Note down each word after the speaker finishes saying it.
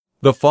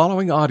The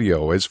following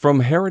audio is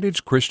from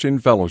Heritage Christian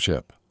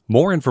Fellowship.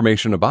 More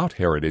information about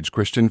Heritage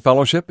Christian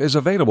Fellowship is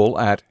available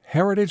at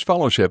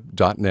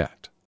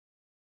heritagefellowship.net.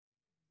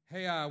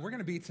 Hey, we're going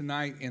to be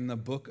tonight in the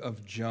book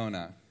of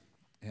Jonah.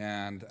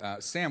 And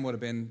Sam would have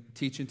been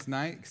teaching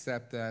tonight,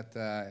 except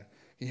that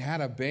he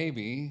had a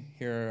baby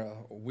here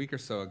a week or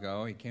so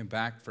ago. He came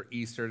back for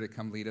Easter to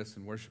come lead us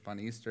in worship on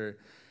Easter.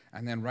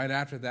 And then right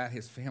after that,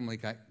 his family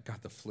got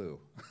the flu.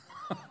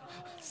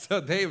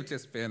 So they've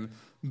just been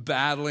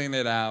battling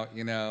it out,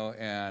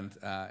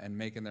 and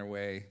making their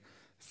way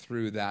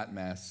through that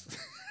mess.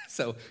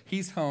 So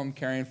he's home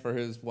caring for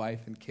his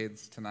wife and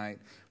kids tonight,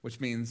 which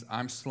means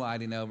I'm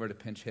sliding over to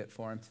pinch hit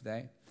for him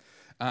today.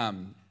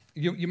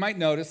 You might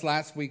notice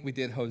last week we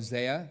did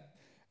Hosea.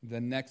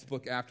 The next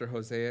book after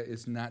Hosea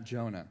is not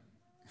Jonah.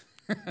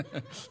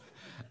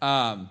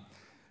 I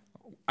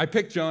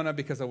picked Jonah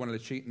because I wanted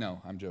to cheat.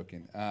 No, I'm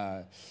joking.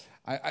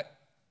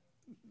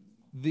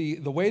 The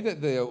way that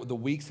the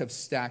weeks have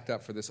stacked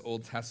up for this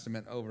Old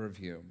Testament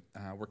overview,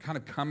 we're kind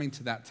of coming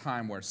to that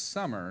time where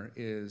summer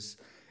is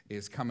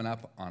coming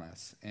up on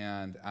us.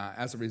 And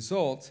as a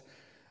result,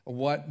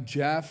 what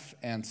Jeff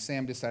and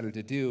Sam decided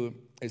to do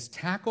is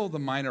tackle the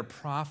minor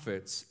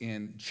prophets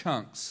in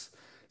chunks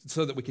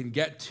so that we can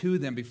get to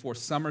them before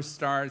summer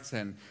starts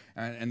and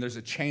there's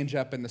a change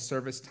up in the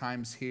service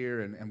times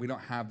here, and we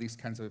don't have these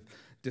kinds of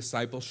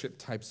discipleship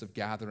types of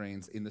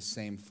gatherings in the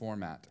same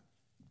format.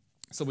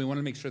 So we wanted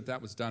to make sure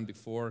that was done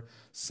before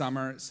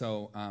summer.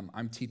 So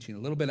I'm teaching a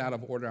little bit out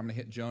of order. I'm going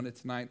to hit Jonah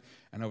tonight.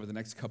 And over the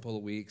next couple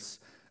of weeks,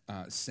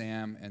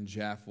 Sam and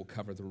Jeff will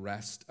cover the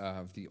rest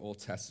of the Old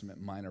Testament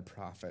minor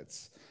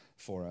prophets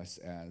for us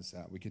as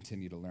we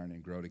continue to learn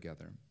and grow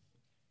together.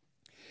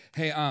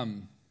 Hey,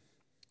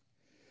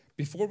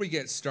 before we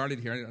get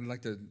started here, I'd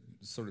like to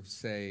sort of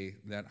say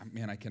that,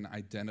 man, I can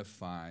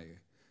identify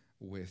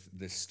with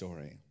this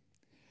story.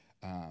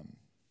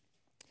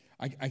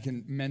 I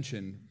can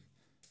mention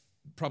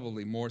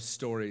probably more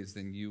stories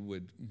than you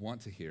would want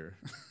to hear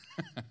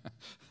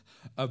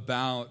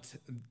about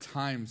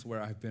times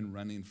where I've been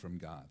running from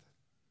God.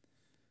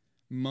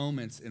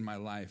 Moments in my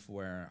life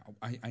where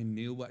I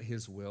knew what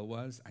His will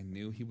was. I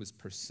knew He was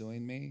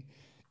pursuing me,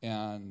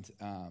 and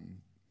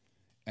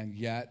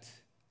yet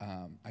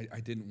I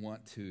didn't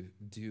want to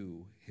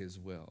do His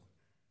will.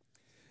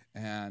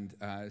 And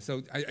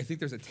so I think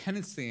there's a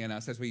tendency in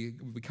us as we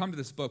come to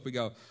this book, we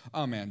go,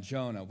 oh man,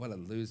 Jonah, what a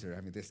loser.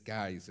 I mean, this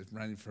guy, he's just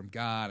running from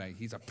God.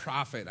 He's a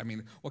prophet. I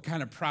mean, what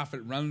kind of prophet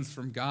runs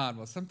from God?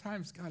 Well,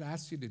 sometimes God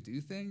asks you to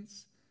do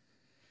things,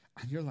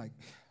 and you're like,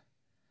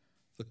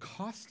 the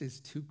cost is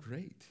too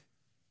great.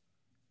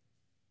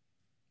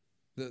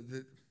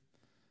 The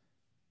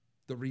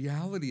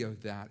reality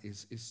of that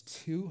is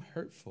too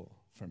hurtful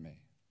for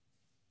me.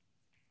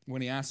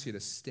 When He asks you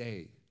to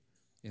stay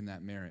in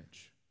that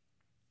marriage,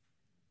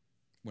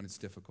 when it's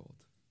difficult,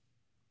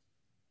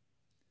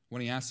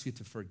 when He asks you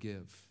to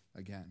forgive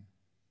again,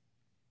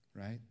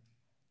 right?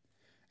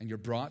 And you're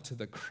brought to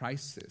the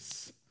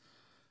crisis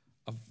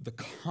of the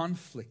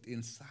conflict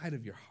inside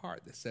of your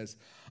heart that says,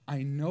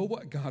 I know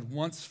what God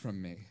wants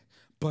from me,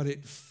 but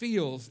it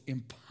feels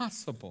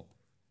impossible.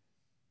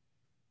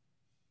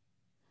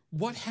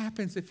 What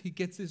happens if He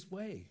gets His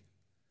way?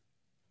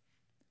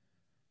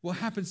 What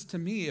happens to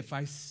me if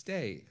I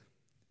stay?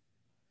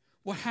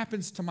 What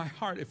happens to my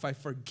heart if I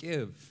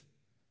forgive?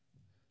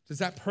 Does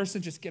that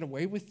person just get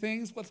away with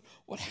things?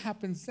 What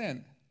happens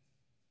then?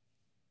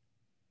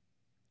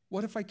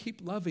 What if I keep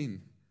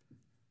loving?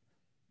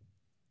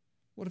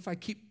 What if I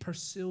keep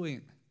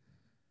pursuing?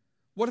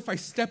 What if I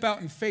step out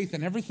in faith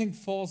and everything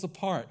falls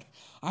apart?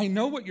 I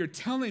know what you're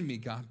telling me,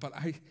 God, but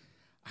I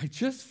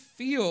just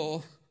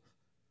feel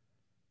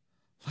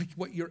like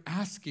what you're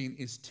asking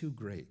is too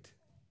great.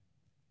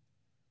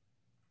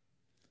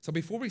 So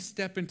before we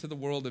step into the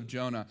world of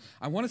Jonah,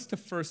 I want us to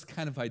first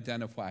kind of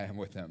identify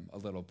with him a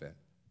little bit.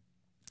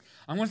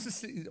 I want us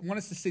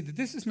to see that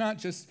this is not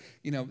just,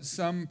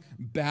 some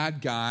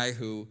bad guy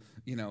who,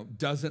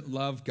 doesn't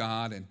love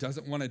God and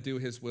doesn't want to do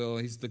His will.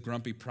 He's the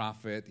grumpy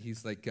prophet.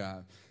 He's like,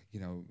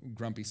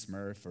 Grumpy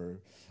Smurf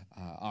or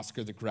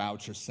Oscar the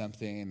Grouch or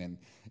something.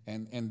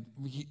 And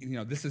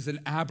this is an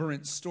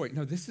aberrant story.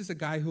 No, this is a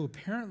guy who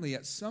apparently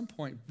at some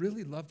point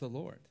really loved the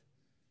Lord.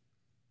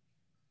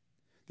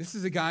 This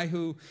is a guy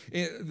who,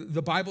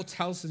 the Bible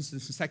tells us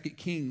in 2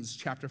 Kings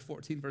chapter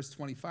 14, verse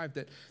 25,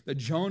 that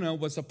Jonah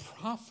was a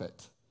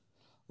prophet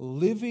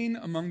living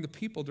among the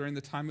people during the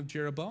time of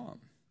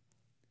Jeroboam.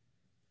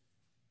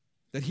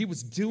 That he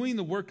was doing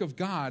the work of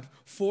God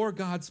for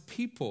God's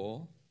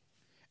people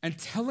and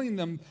telling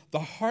them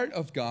the heart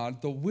of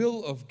God, the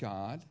will of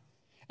God,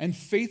 and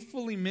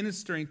faithfully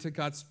ministering to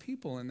God's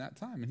people in that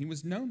time. And he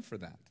was known for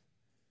that.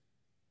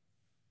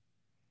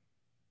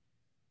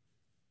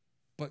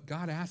 But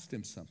God asked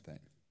him something.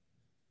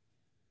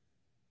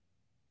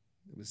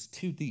 It was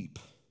too deep,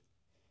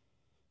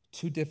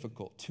 too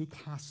difficult, too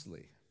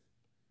costly.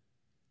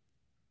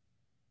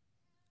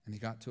 And he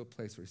got to a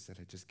place where he said,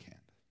 I just can't.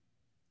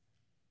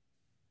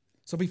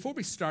 So before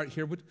we start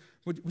here,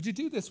 would you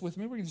do this with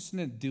me? We're just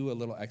going to do a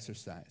little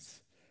exercise,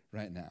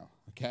 right now,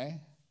 okay?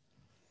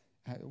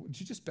 Would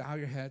you just bow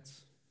your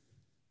heads?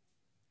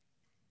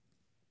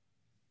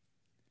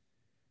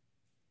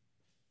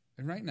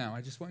 And right now,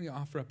 I just want you to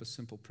offer up a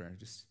simple prayer.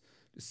 Just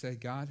say,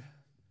 God,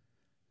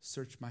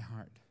 search my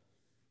heart.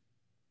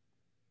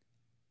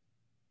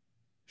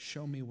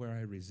 Show me where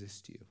I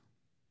resist you.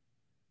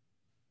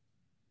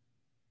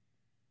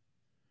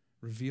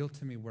 Reveal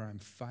to me where I'm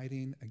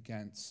fighting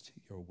against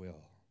your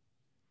will.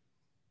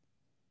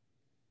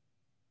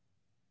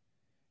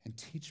 And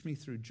teach me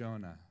through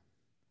Jonah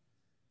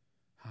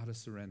how to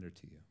surrender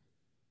to you.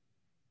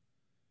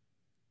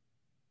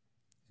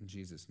 In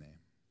Jesus' name.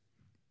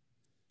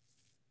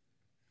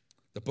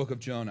 The book of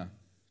Jonah.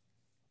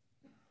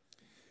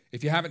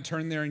 If you haven't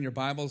turned there in your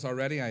Bibles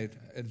already, I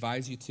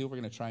advise you to. We're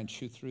going to try and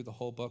chew through the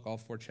whole book, all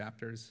 4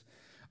 chapters.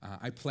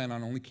 I plan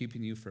on only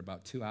keeping you for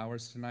about 2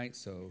 hours tonight,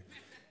 so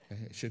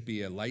it should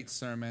be a light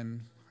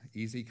sermon,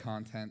 easy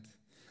content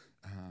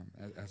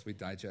as we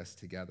digest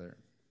together.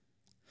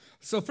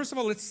 So first of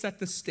all, let's set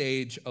the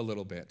stage a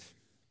little bit.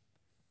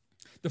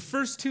 The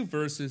first 2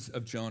 verses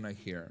of Jonah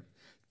here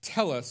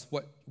tell us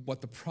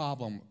what the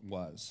problem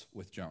was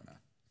with Jonah.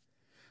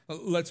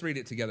 Let's read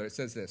it together. It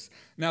says this.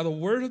 Now the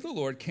word of the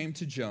Lord came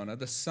to Jonah,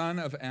 the son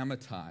of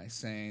Amittai,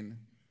 saying,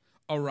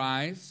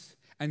 Arise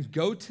and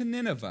go to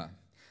Nineveh,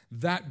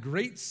 that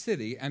great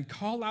city, and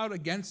call out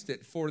against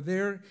it, for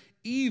their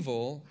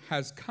evil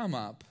has come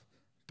up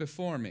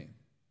before me.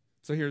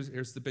 So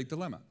here's the big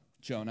dilemma.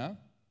 Jonah,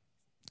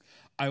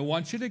 I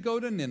want you to go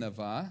to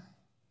Nineveh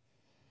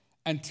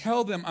and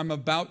tell them I'm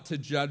about to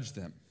judge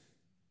them.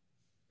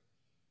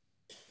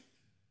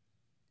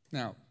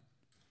 Now,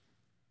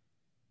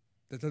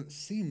 that doesn't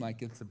seem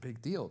like it's a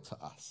big deal to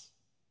us.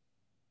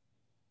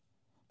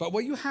 But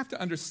what you have to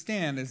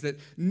understand is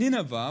that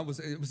Nineveh was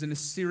an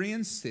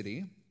Assyrian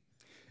city.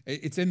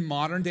 It's in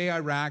modern-day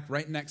Iraq,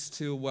 right next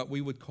to what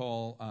we would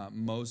call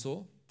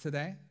Mosul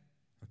today,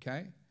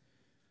 okay?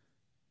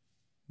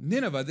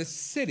 Nineveh, this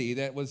city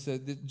that was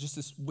just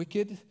this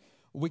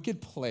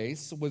wicked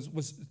place,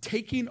 was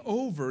taking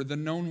over the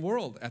known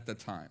world at the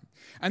time.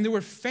 And they were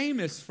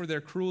famous for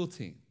their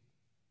cruelty.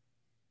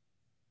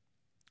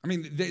 I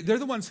mean, they're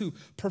the ones who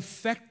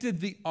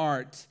perfected the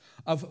art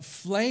of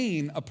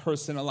flaying a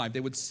person alive. They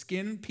would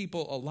skin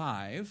people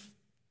alive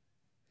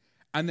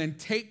and then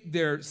take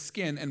their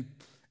skin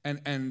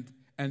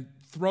and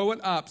throw it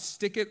up,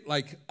 stick it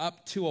like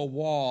up to a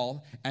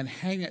wall and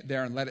hang it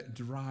there and let it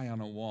dry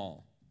on a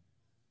wall.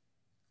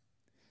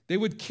 They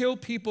would kill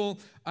people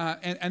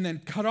and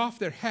then cut off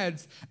their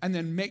heads and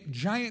then make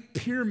giant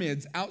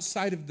pyramids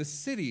outside of the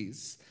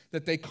cities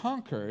that they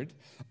conquered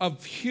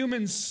of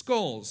human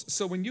skulls.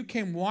 So when you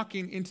came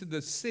walking into the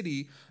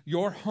city,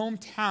 your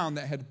hometown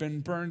that had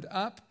been burned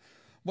up,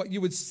 what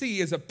you would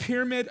see is a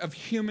pyramid of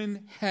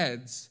human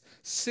heads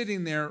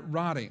sitting there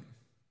rotting.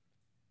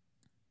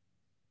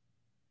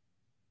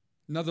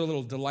 Another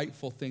little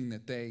delightful thing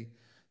that they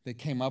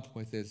came up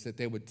with is that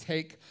they would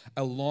take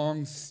a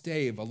long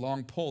stave, a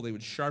long pole, they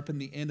would sharpen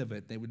the end of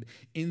it, they would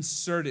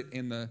insert it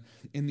in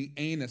the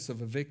anus of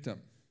a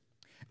victim,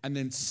 and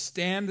then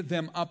stand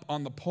them up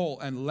on the pole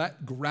and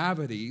let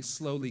gravity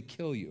slowly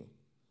kill you.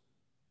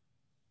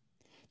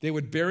 They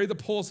would bury the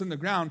poles in the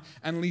ground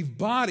and leave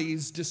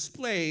bodies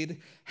displayed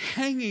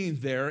hanging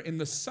there in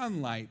the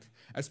sunlight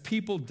as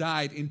people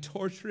died in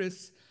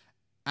torturous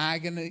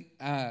agony,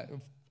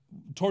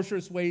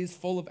 torturous ways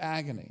full of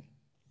agony.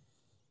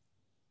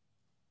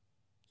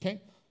 Okay?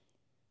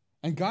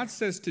 And God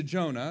says to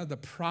Jonah, the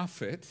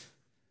prophet,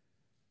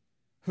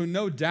 who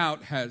no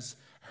doubt has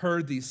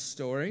heard these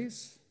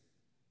stories,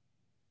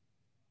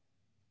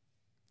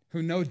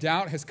 who no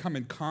doubt has come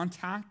in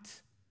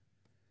contact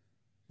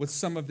with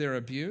some of their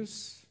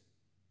abuse,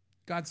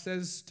 God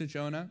says to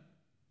Jonah,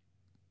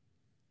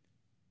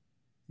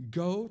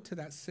 go to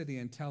that city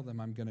and tell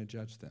them I'm going to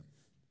judge them.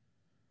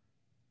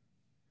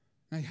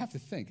 Now you have to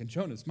think, in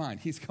Jonah's mind,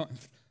 he's going,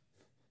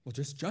 well,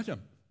 just judge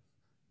them.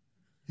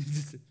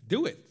 Just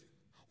do it.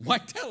 Why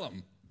tell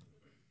them?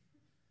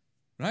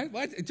 Right?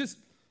 Why? Just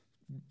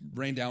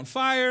rain down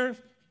fire,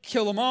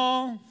 kill them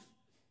all.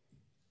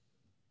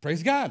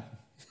 Praise God.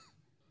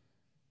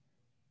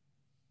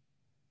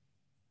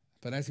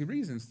 But as he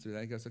reasons through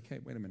that, he goes, okay,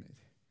 wait a minute.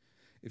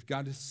 If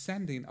God is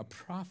sending a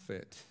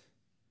prophet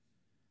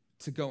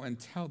to go and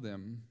tell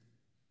them,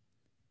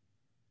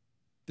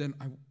 then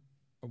I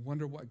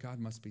wonder what God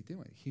must be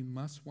doing. He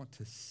must want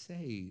to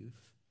save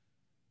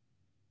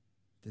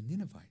the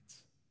Ninevites.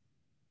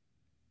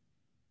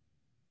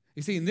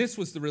 You see, and this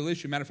was the real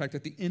issue. Matter of fact,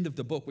 at the end of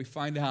the book, we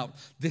find out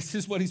this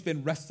is what he's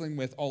been wrestling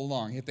with all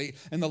along.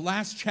 In the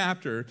last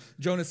chapter,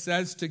 Jonah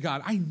says to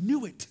God, I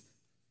knew it.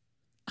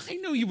 I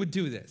knew you would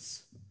do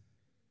this.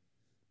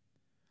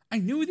 I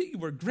knew that you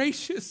were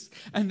gracious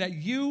and that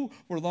you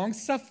were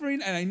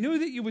long-suffering, and I knew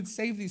that you would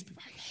save these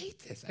people. I hate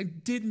this. I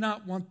did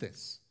not want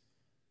this.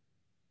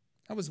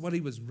 That was what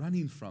he was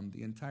running from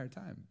the entire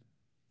time.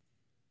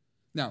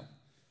 Now,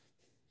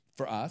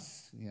 for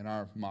us, in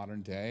our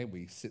modern day,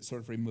 we sit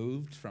sort of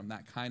removed from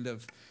that kind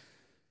of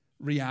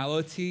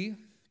reality.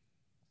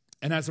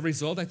 And as a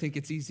result, I think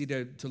it's easy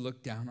to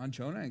look down on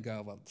Jonah and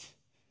go, well,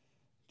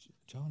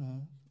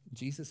 Jonah,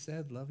 Jesus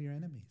said, love your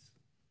enemies.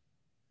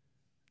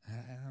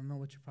 I don't know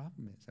what your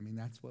problem is. I mean,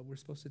 that's what we're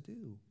supposed to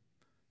do.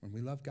 When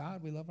we love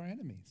God, we love our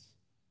enemies.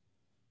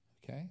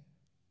 Okay?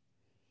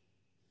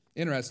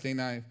 Interesting,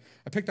 I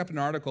picked up an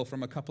article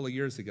from a couple of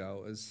years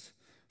ago. It was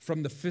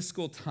from the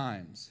Fiscal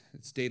Times.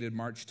 It's dated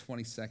March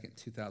 22nd,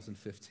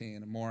 2015.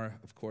 And more,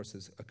 of course,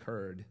 has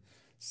occurred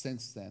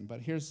since then.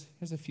 But here's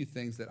a few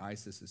things that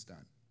ISIS has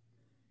done.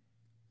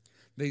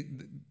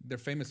 They're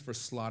famous for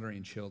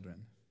slaughtering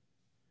children.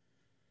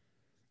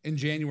 In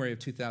January of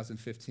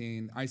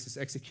 2015, ISIS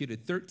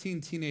executed 13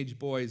 teenage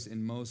boys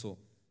in Mosul.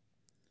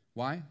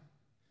 Why?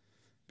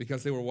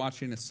 Because they were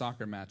watching a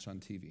soccer match on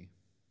TV.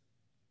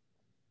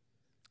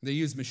 They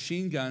used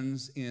machine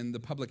guns in the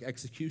public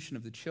execution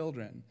of the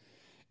children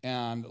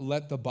and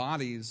let the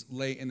bodies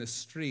lay in the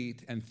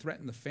street and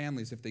threaten the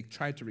families if they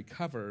tried to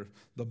recover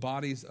the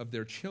bodies of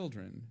their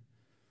children,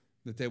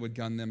 that they would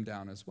gun them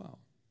down as well.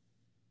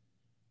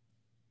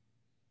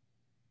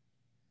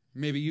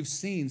 Maybe you've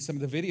seen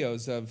some of the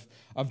videos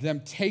of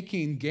them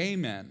taking gay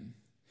men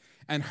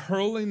and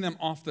hurling them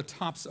off the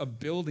tops of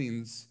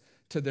buildings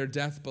to their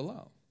death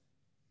below.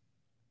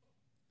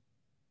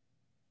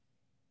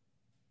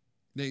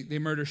 They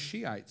murder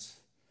Shiites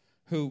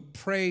who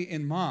pray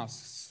in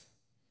mosques.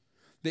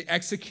 They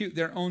execute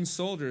their own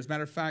soldiers.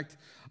 Matter of fact,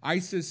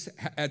 ISIS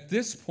at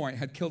this point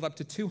had killed up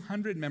to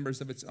 200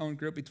 members of its own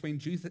group between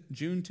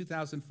June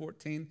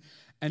 2014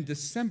 and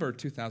December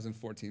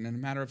 2014 in a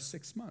matter of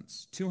 6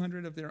 months.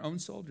 200 of their own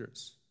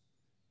soldiers.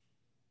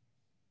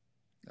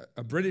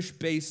 A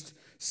British-based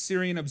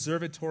Syrian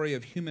Observatory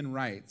of Human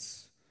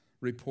Rights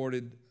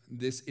reported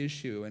this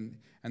issue,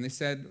 and they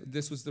said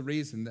this was the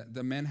reason, that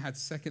the men had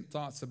second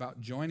thoughts about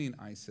joining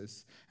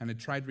ISIS and had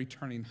tried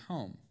returning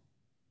home.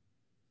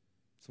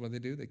 So what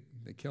did they do?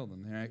 They killed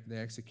them. They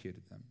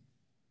executed them.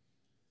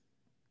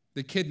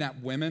 They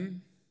kidnap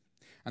women,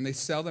 and they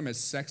sell them as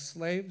sex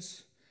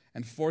slaves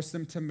and force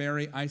them to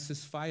marry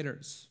ISIS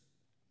fighters.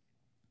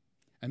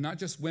 And not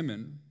just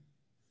women,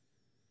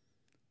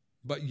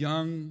 but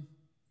young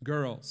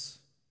girls.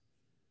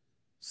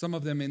 Some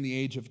of them around the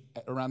age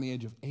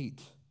of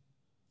 8.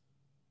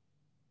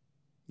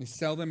 They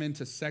sell them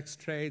into sex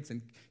trades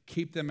and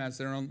keep them as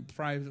their own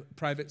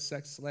private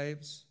sex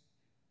slaves.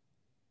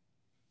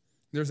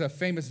 There's a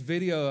famous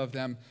video of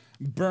them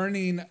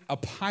burning a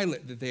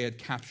pilot that they had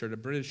captured, a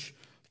British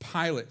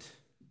pilot.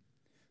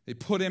 They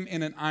put him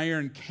in an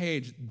iron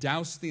cage,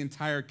 doused the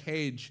entire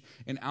cage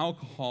in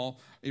alcohol.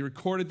 They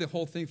recorded the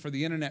whole thing for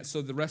the internet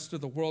so the rest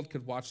of the world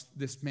could watch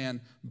this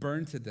man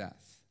burn to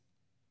death.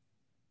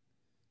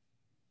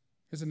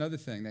 Here's another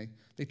thing.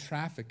 They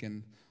traffic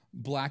in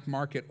black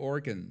market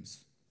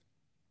organs.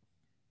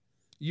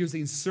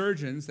 Using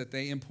surgeons that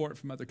they import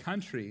from other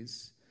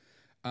countries,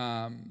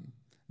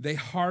 they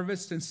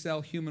harvest and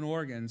sell human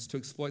organs to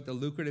exploit the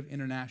lucrative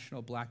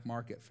international black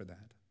market for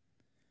that.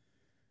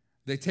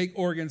 They take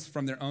organs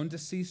from their own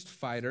deceased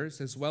fighters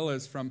as well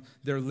as from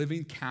their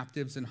living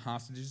captives and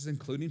hostages,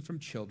 including from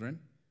children,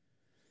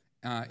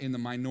 in the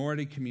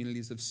minority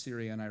communities of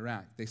Syria and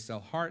Iraq. They sell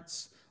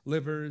hearts,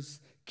 livers,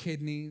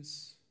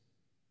 kidneys.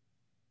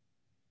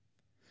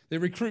 They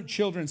recruit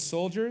children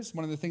soldiers.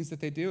 One of the things that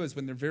they do is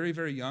when they're very,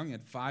 very young,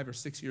 at 5 or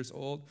 6 years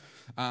old,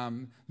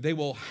 they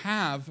will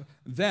have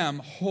them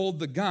hold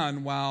the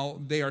gun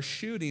while they are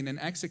shooting and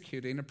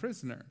executing a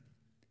prisoner.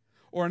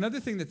 Or another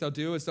thing that they'll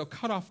do is they'll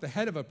cut off the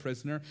head of a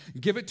prisoner,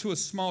 give it to a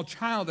small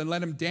child, and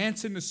let him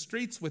dance in the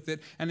streets with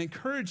it and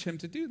encourage him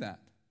to do that.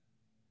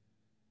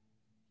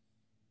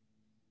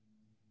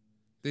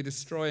 They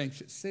destroy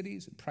ancient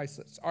cities and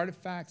priceless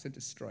artifacts and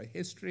destroy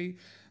history.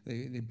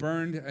 They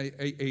burned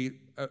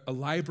a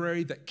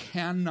library that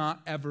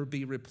cannot ever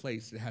be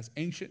replaced. It has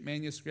ancient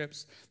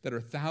manuscripts that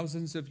are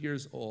thousands of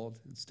years old.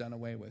 It's done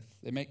away with.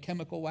 They make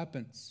chemical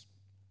weapons.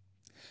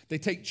 They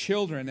take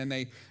children and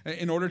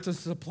in order to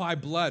supply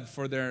blood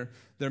for their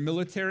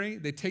military,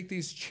 they take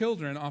these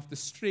children off the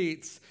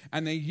streets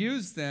and they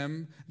use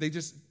them. They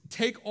just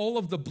take all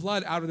of the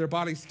blood out of their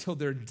bodies till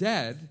they're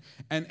dead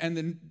and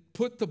then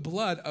put the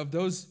blood of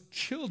those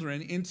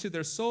children into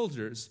their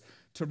soldiers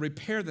to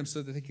repair them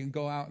so that they can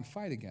go out and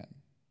fight again.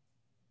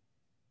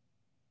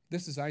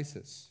 This is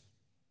ISIS.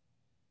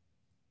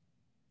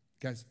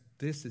 Guys,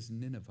 this is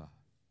Nineveh.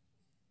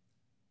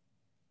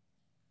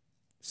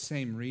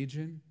 Same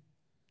region,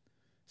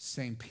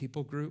 same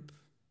people group,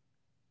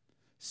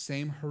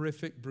 same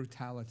horrific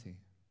brutality.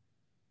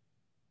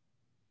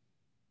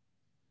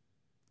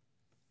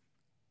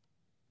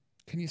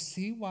 Can you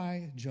see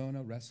why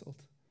Jonah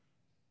wrestled?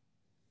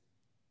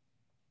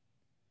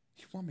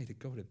 You want me to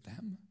go to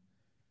them?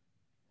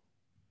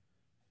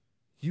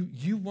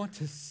 You want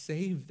to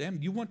save them?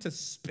 You want to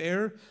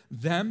spare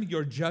them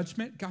your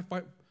judgment? God,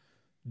 why?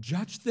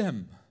 Judge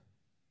them.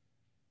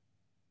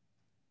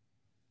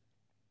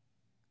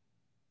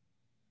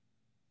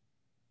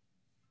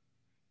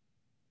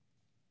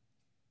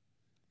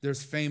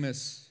 There's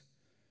famous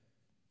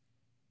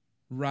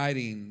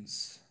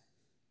writings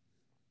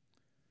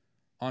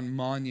on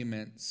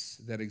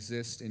monuments that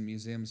exist in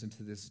museums and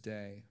to this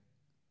day,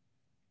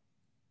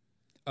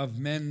 of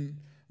men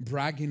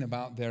bragging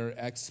about their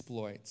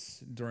exploits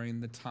during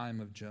the time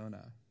of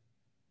Jonah.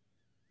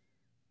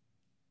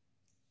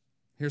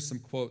 Here's some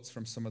quotes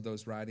from some of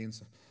those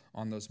writings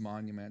on those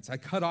monuments. I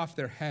cut off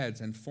their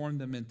heads and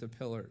formed them into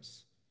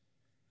pillars.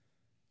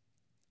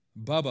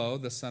 Bubbo,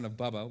 the son of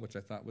Bubba, which I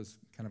thought was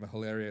kind of a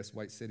hilarious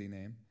White City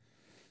name,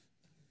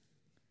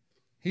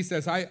 he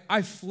says,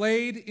 I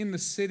flayed in the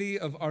city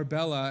of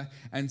Arbela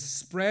and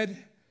spread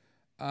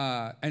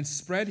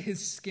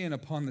his skin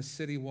upon the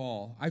city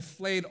wall. I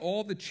flayed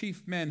all the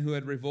chief men who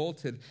had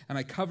revolted, and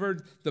I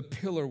covered the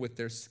pillar with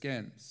their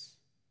skins.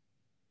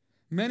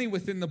 Many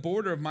within the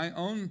border of my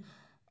own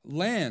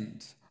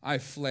land I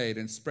flayed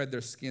and spread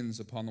their skins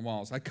upon the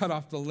walls. I cut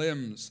off the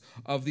limbs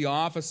of the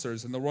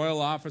officers and the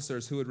royal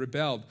officers who had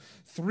rebelled.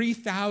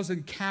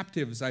 3,000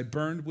 captives I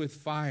burned with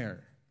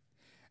fire,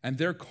 and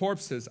their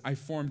corpses I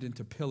formed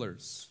into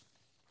pillars.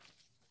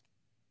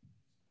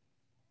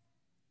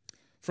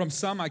 From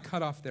some I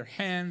cut off their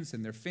hands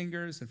and their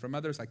fingers, and from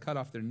others I cut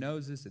off their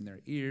noses and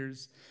their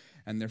ears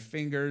and their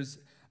fingers,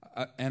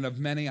 and of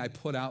many I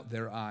put out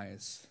their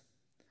eyes.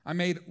 I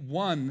made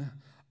one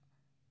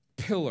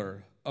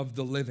pillar of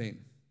the living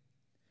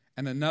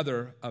and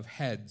another of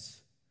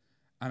heads,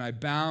 and I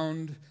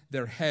bound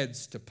their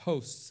heads to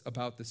posts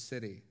about the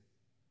city.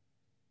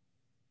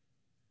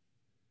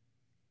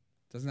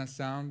 Doesn't that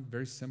sound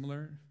very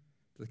similar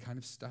to the kind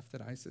of stuff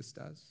that ISIS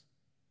does?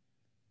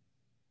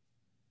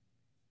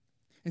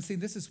 And see,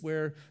 this is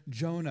where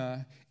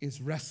Jonah is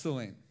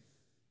wrestling.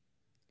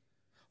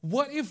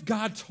 What if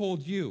God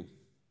told you,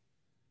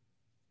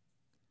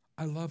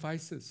 I love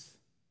ISIS.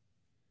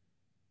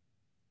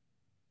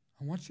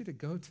 I want you to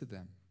go to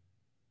them.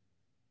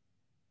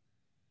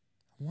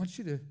 I want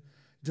you to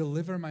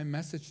deliver my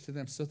message to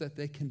them so that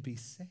they can be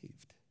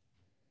saved.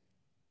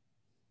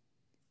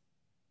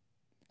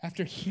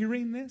 After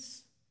hearing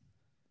this,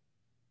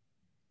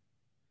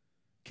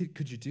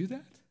 could you do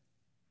that?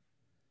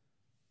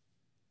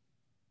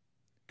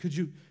 Could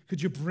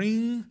you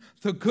bring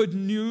the good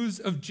news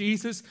of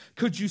Jesus?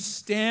 Could you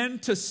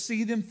stand to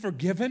see them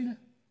forgiven,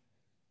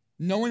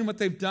 knowing what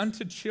they've done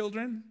to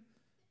children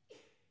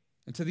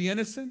and to the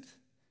innocent?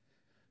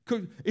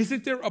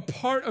 Isn't there a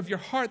part of your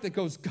heart that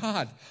goes,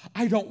 God,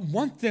 I don't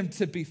want them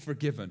to be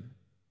forgiven.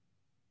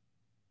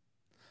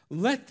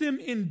 Let them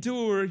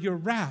endure your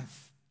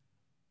wrath.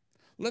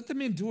 Let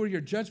them endure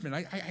your judgment.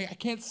 I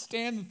can't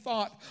stand the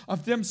thought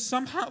of them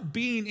somehow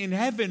being in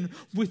heaven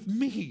with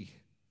me.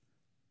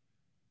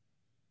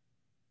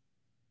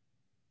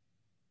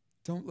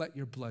 Don't let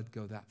your blood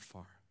go that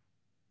far.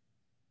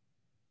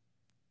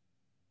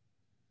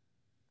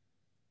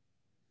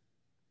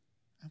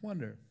 I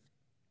wonder,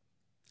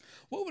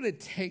 what would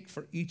it take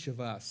for each of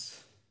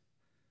us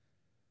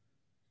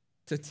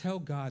to tell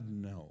God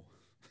no?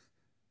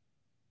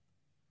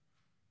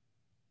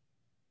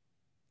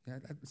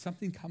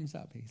 Something comes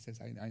up. He says,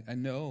 I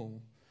know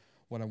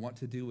what I want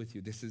to do with you.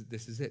 This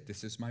is it.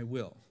 This is my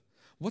will.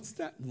 What's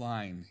that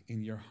line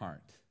in your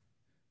heart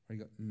where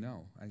you go,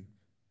 no, I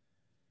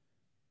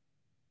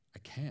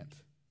can't.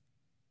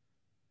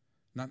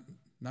 Not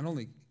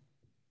only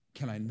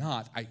can I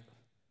not, I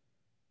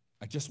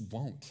just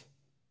won't.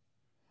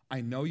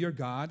 I know you're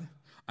God.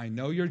 I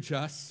know you're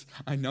just.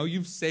 I know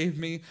you've saved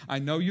me. I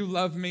know you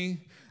love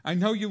me. I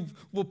know you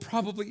will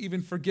probably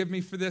even forgive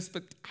me for this,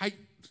 but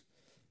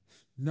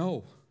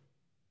no.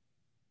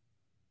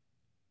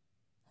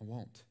 I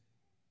won't.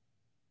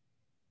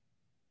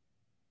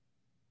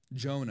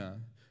 Jonah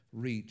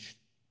reached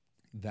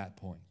that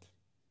point.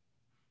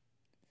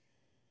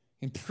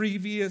 In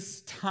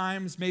previous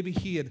times, maybe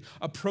he had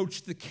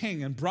approached the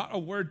king and brought a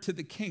word to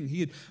the king.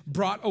 He had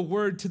brought a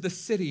word to the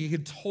city. He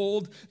had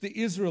told the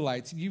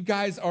Israelites, you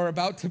guys are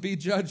about to be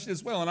judged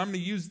as well, and I'm going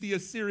to use the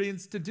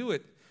Assyrians to do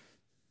it.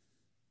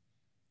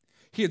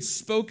 He had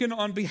spoken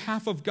on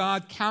behalf of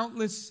God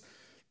countless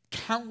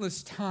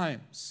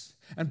times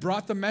and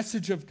brought the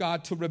message of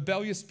God to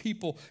rebellious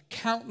people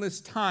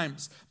countless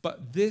times,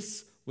 but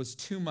this was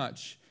too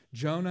much.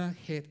 Jonah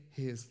hit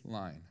his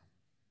line.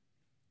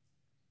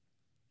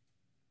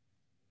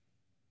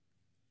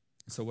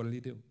 So what did he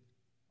do?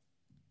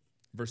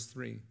 Verse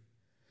 3,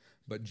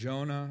 but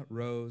Jonah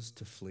rose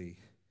to flee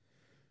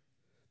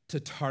to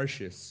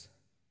Tarshish,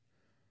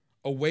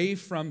 away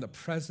from the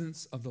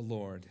presence of the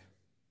Lord.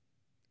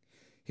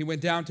 He went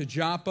down to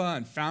Joppa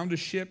and found a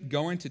ship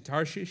going to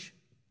Tarshish.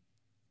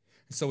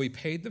 So he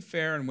paid the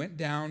fare and went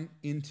down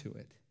into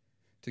it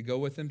to go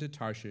with them to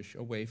Tarshish,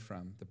 away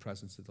from the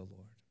presence of the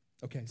Lord.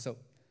 Okay, so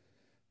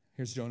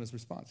here's Jonah's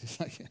response.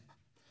 He's like,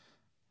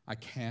 I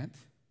can't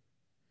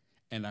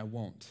and I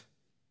won't.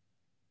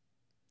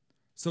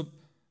 So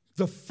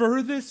the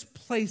furthest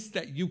place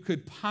that you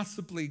could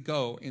possibly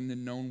go in the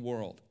known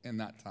world in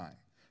that time,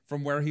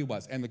 from where he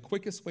was, and the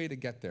quickest way to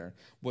get there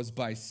was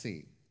by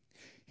sea.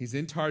 He's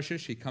in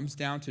Tarshish. He comes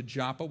down to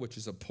Joppa, which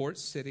is a port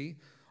city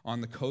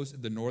on the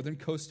coast, the northern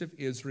coast of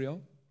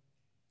Israel.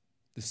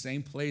 The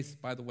same place,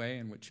 by the way,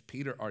 in which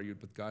Peter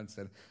argued with God and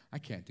said, I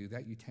can't do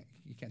that. You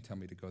can't tell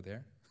me to go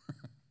there.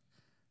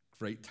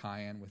 Great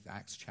tie-in with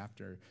Acts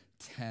chapter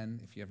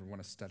 10, if you ever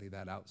want to study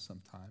that out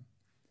sometime.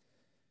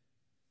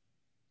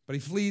 But he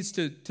flees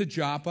to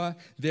Joppa.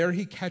 There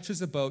he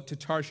catches a boat to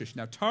Tarshish.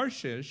 Now,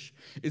 Tarshish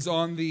is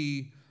on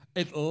the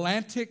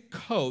Atlantic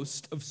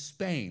coast of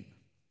Spain.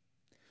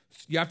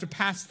 You have to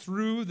pass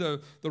through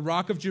the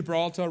Rock of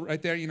Gibraltar right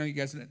there. You know, you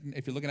guys,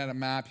 if you're looking at a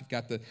map, you've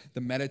got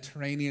the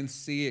Mediterranean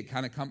Sea. It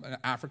kind of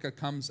Africa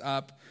comes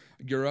up,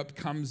 Europe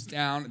comes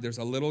down. There's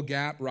a little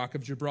gap, Rock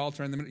of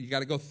Gibraltar in the middle. You got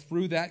to go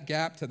through that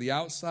gap to the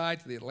outside,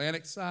 to the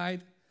Atlantic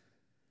side.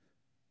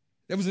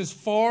 It was as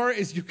far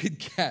as you could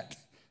get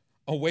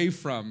away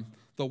from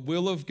the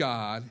will of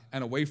God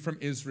and away from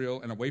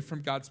Israel and away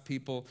from God's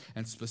people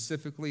and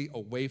specifically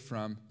away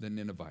from the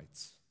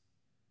Ninevites.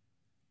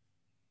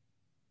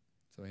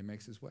 So he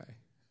makes his way.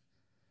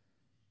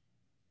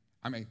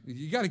 I mean,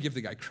 you got to give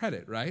the guy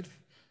credit, right?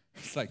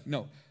 It's like,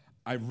 no,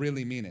 I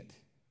really mean it.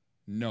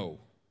 No,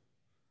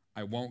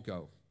 I won't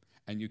go.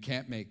 And you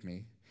can't make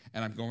me.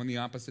 And I'm going the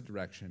opposite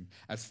direction,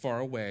 as far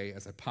away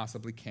as I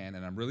possibly can.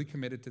 And I'm really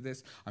committed to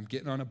this. I'm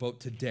getting on a boat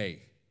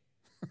today.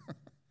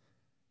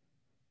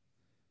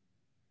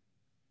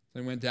 So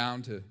he went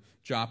down to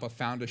Joppa,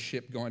 found a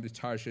ship going to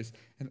Tarshish.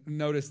 And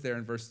notice there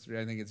in verse 3,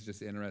 I think it's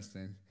just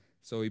interesting.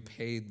 So he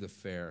paid the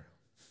fare.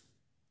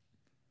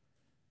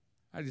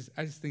 I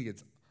just think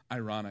it's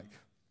ironic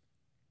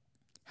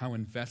how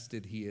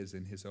invested he is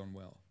in his own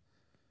will.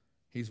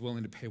 He's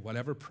willing to pay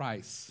whatever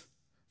price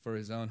for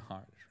his own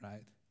heart,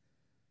 right?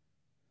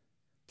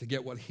 To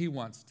get what he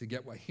wants, to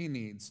get what he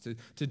needs,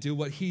 to do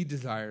what he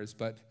desires,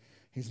 but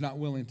he's not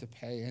willing to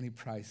pay any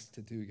price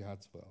to do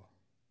God's will.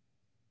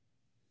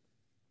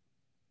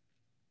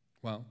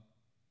 Well,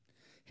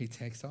 he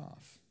takes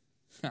off.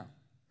 Now,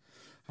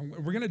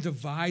 we're going to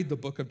divide the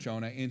book of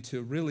Jonah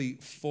into really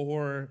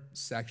 4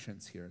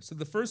 sections here. So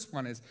the first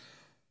one is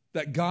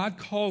that God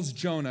calls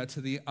Jonah to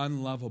the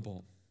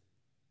unlovable.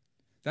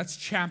 That's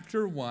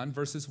chapter 1,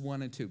 verses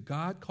 1 and 2.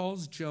 God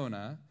calls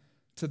Jonah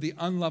to the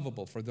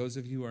unlovable, for those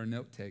of you who are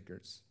note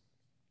takers.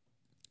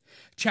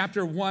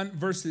 Chapter 1,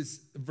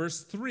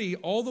 verse 3,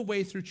 all the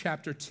way through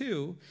chapter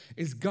 2,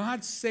 is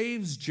God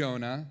saves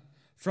Jonah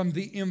from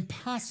the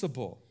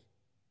impossible.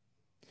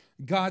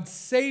 God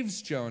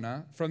saves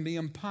Jonah from the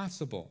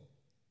impossible.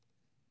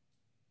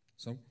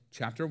 So,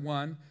 chapter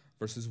 1,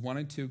 verses 1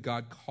 and 2,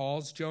 God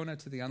calls Jonah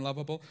to the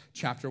unlovable.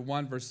 Chapter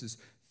 1,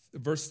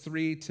 verse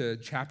 3 to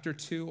chapter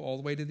 2, all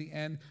the way to the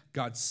end,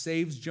 God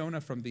saves Jonah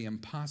from the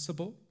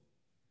impossible.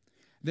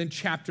 Then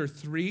chapter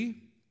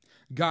 3,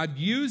 God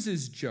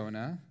uses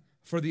Jonah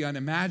for the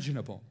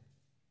unimaginable.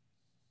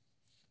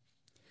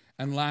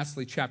 And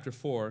lastly, chapter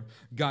 4,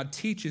 God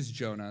teaches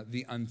Jonah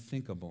the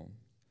unthinkable.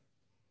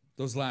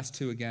 Those last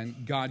 2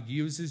 again, God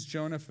uses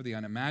Jonah for the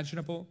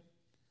unimaginable.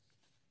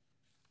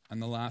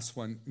 And the last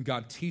one,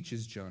 God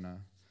teaches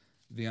Jonah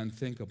the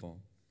unthinkable.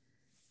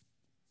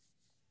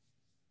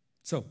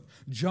 So,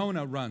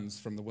 Jonah runs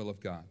from the will of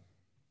God.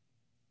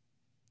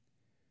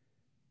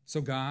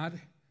 So God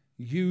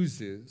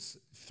uses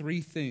 3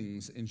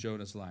 things in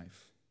Jonah's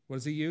life. What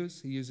does he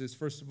use? He uses,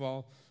 first of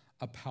all,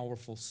 a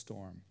powerful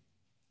storm.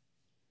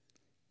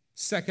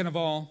 Second of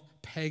all,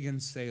 pagan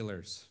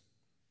sailors.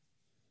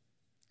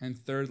 And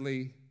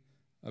thirdly,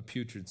 a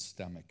putrid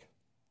stomach.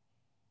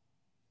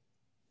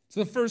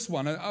 So the first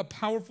one, a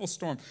powerful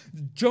storm.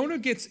 Jonah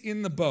gets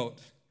in the boat.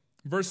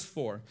 Verse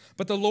 4,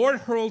 but the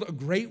Lord hurled a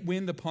great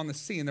wind upon the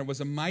sea, and there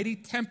was a mighty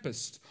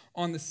tempest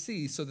on the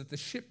sea, so that the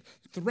ship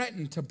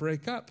threatened to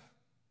break up.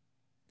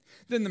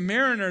 Then the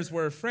mariners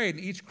were afraid,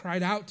 and each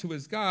cried out to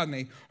his God, and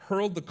they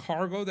hurled the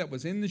cargo that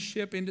was in the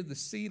ship into the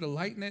sea to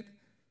lighten it.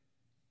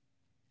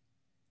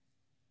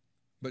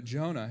 But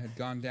Jonah had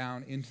gone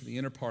down into the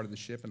inner part of the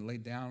ship and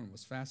laid down and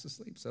was fast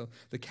asleep. So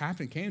the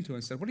captain came to him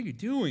and said, what are you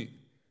doing?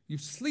 You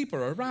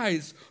sleeper,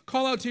 arise,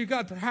 call out to your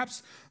God.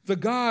 Perhaps the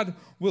God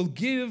will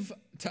give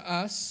to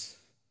us,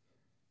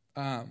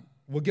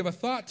 will give a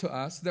thought to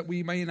us that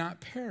we may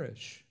not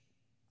perish.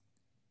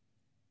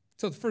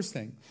 So the first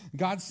thing,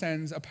 God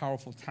sends a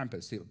powerful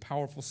tempest, a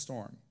powerful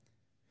storm.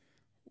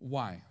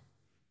 Why?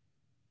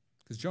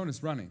 Because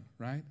Jonah's running,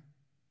 right?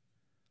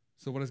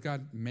 So what does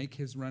God make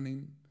his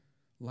running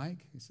like?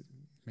 He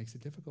makes it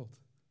difficult.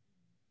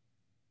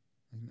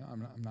 No,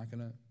 I'm not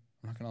going to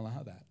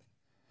allow that.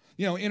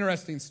 You know,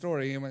 interesting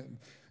story. In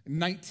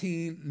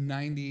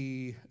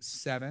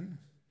 1997,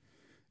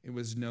 it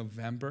was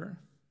November.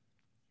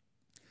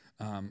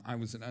 I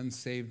was an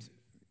unsaved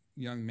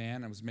young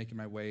man. I was making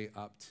my way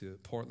up to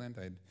Portland.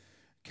 I'd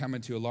come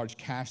into a large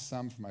cash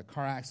sum from a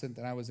car accident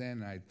that I was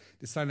in, and I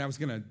decided I was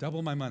going to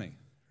double my money,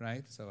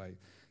 right? So I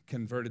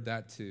converted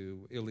that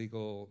to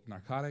illegal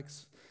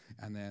narcotics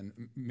and then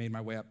made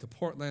my way up to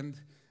Portland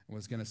and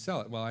was going to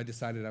sell it. Well, I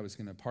decided I was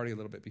going to party a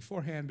little bit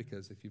beforehand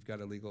because if you've got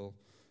illegal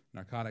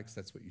narcotics,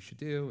 that's what you should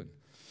do.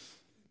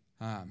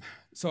 And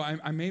so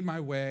I made my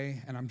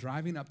way, and I'm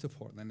driving up to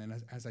Portland, and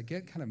as I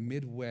get kind of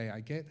midway,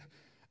 I get,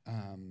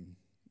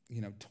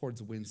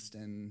 towards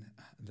Winston,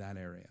 that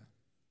area,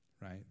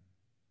 right?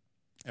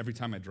 Every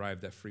time I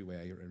drive that freeway,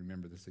 I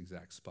remember this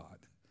exact spot.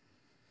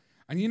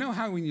 And you know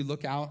how when you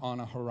look out on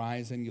a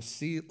horizon, you'll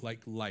see like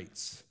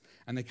lights,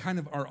 and they kind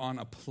of are on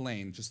a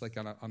plane, just like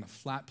on a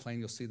flat plane,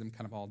 you'll see them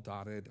kind of all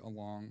dotted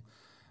along.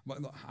 But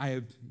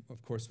I,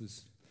 of course,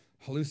 was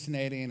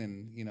hallucinating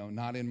and,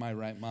 not in my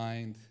right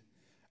mind.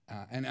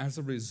 And as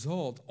a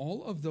result,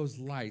 all of those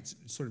lights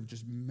sort of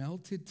just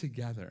melted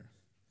together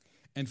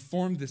and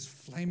formed this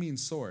flaming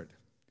sword.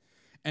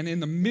 And in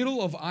the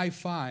middle of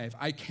I-5,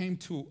 I came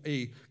to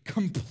a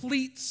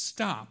complete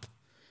stop.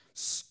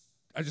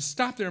 I just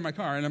stopped there in my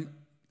car, and I'm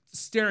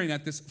staring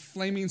at this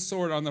flaming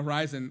sword on the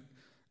horizon,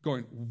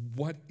 going,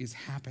 what is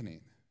happening?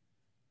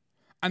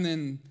 And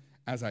then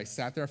as I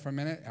sat there for a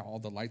minute, all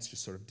the lights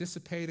just sort of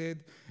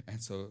dissipated, and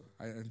so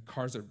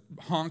cars are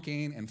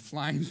honking and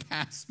flying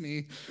past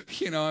me.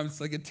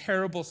 It's like a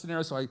terrible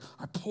scenario. So I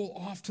pull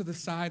off to the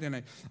side,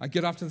 and I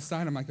get off to the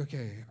side. I'm like,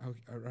 okay,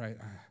 all right.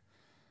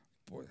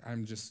 Boy,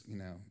 I'm just,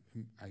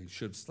 I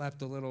should have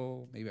slept a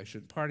little. Maybe I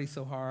shouldn't party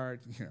so hard.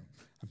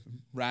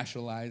 I'm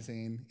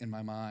rationalizing in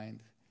my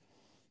mind.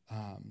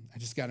 I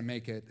just got to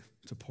make it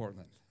to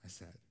Portland, I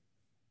said.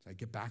 So I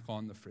get back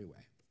on the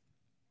freeway.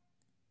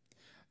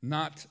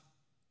 Not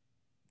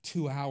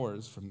 2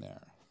 hours from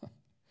there,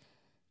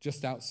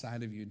 just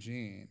outside of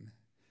Eugene,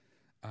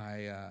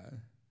 I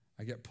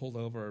get pulled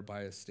over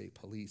by a state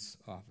police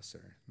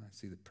officer. And I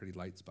see the pretty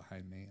lights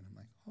behind me, and I'm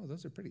like, oh,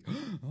 those are pretty.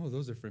 Oh,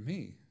 those are for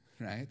me,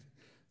 right?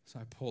 So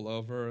I pull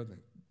over. The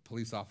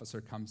police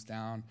officer comes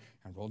down.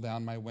 I roll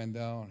down my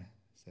window, and I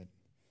said,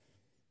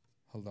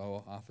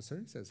 hello, officer.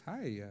 He says,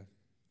 hi,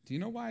 do you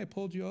know why I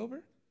pulled you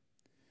over?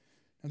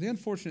 Now, the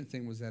unfortunate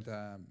thing was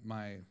that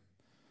my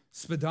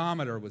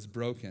speedometer was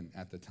broken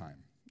at the time.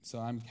 So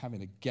I'm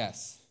having to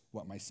guess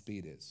what my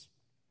speed is.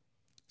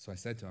 So I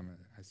said to him,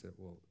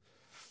 well,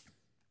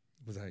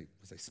 was I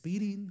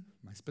speeding?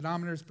 My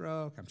speedometer's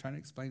broke. I'm trying to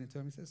explain it to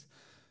him. He says,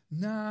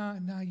 nah,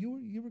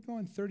 you were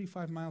going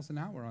 35 miles an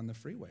hour on the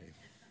freeway.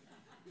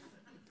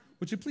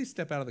 Would you please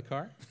step out of the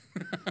car?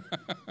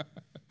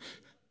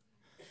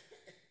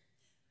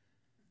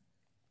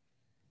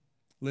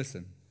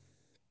 Listen,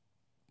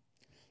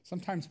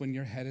 sometimes when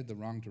you're headed the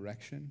wrong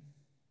direction,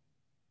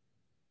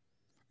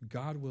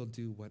 God will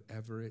do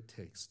whatever it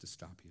takes to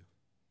stop you.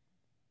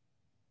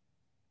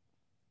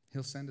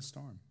 He'll send a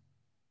storm.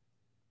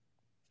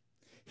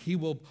 He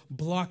will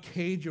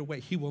blockade your way.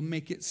 He will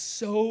make it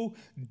so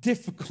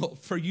difficult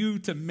for you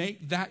to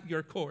make that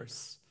your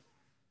course.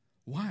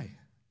 Why?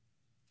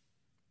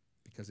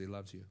 Because he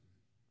loves you.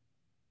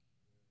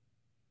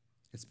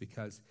 It's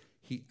because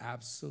he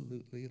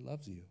absolutely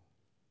loves you.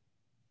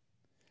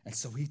 And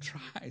so he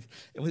tried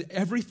with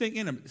everything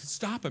in him to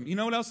stop him. You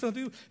know what else he'll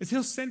do? Is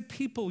he'll send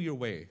people your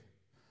way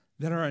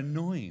that are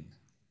annoying.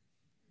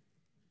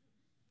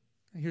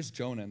 Here's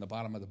Jonah in the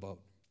bottom of the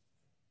boat,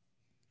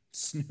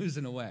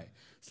 snoozing away.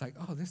 It's like,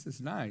 oh, this is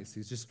nice.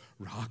 He's just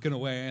rocking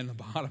away in the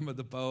bottom of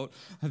the boat.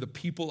 And the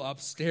people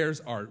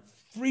upstairs are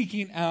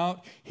freaking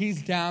out.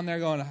 He's down there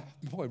going,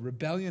 boy,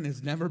 rebellion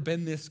has never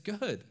been this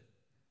good.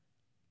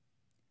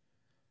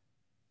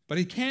 But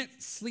he can't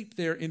sleep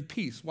there in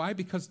peace. Why?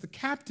 Because the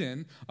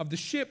captain of the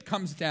ship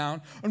comes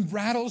down and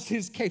rattles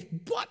his cage.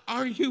 What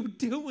are you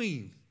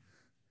doing?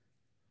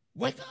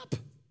 Wake up.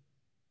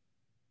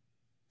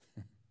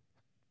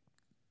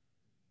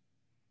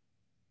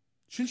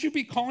 Shouldn't you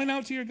be calling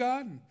out to your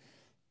God? And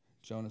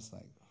Jonah's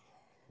like,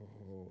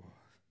 oh,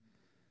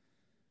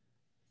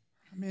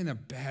 I'm in a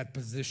bad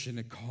position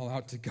to call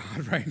out to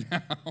God right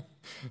now.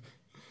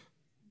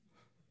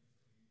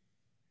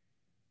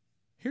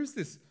 Here's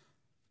this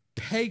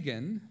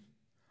pagan,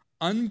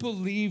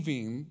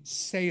 unbelieving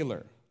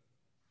sailor.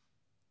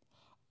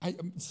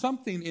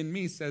 Something in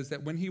me says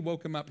that when he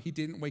woke him up, he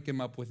didn't wake him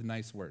up with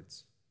nice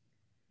words.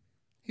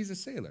 He's a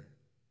sailor.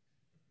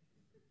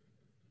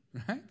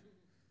 Right?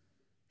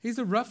 He's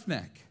a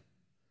roughneck.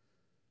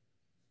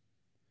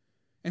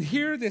 And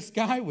here this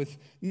guy with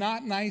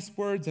not nice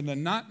words and a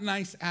not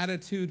nice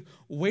attitude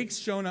wakes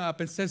Jonah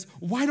up and says,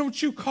 why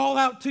don't you call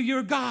out to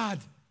your God?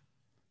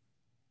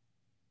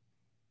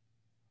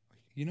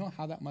 You know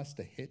how that must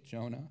have hit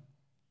Jonah?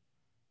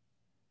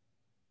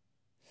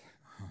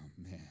 Oh,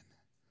 man.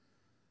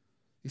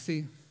 You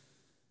see,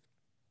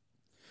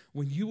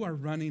 when you are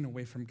running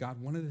away from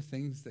God, one of the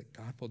things that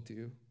God will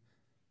do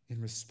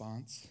in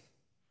response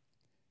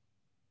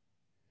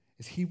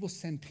is he will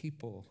send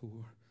people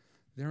who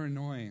they're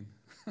annoying.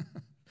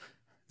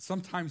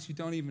 Sometimes you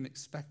don't even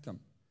expect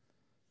them.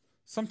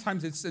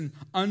 Sometimes it's an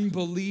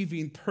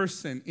unbelieving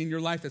person in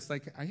your life that's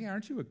like, hey,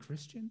 aren't you a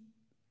Christian?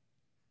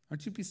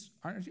 Aren't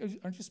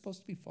you supposed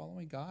to be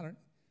following God?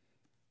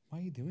 Why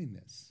are you doing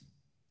this?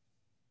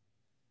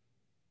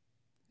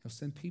 He'll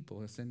send people,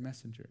 he'll send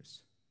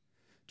messengers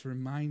to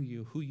remind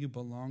you who you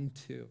belong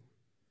to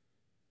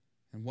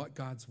and what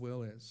God's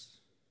will is.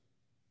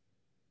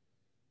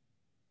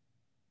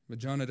 But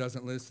Jonah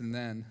doesn't listen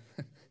then.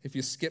 If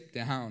you skip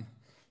down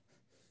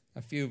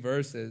a few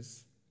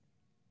verses,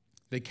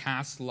 they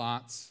cast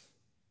lots.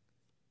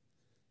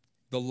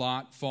 The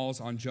lot falls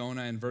on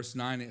Jonah. In verse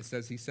 9, it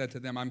says, he said to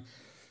them,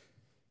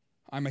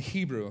 I'm a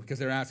Hebrew, because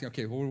they're asking,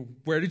 okay, well,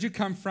 where did you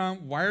come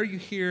from? Why are you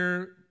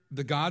here?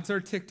 The gods are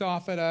ticked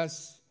off at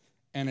us,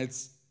 and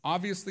it's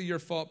obviously your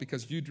fault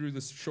because you drew the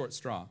short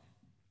straw.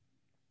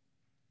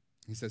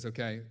 He says,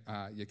 okay,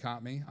 you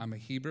caught me. I'm a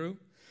Hebrew,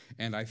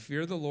 and I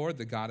fear the Lord,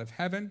 the God of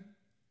heaven,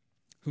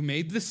 who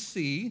made the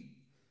sea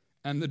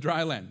and the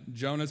dry land.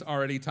 Jonah's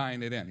already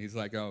tying it in. He's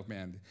like, oh,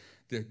 man,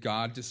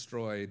 God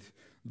destroyed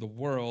the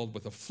world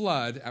with a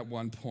flood at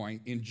one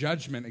point in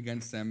judgment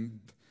against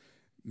them.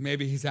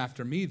 Maybe he's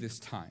after me this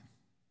time,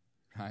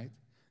 right?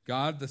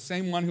 God, the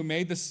same one who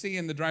made the sea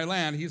and the dry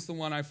land, he's the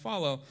one I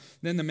follow.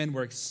 Then the men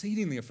were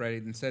exceedingly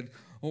afraid and said,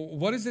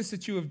 what is this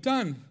that you have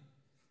done?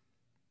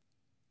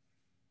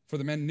 For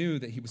the men knew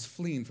that he was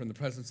fleeing from the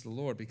presence of the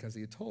Lord because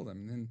he had told them.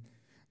 And then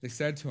they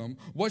said to him,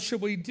 what shall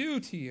we do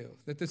to you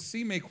that the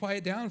sea may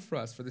quiet down for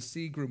us? For the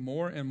sea grew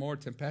more and more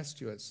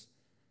tempestuous.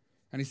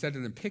 And he said to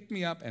them, pick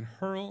me up and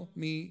hurl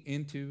me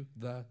into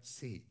the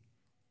sea.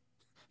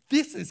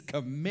 This is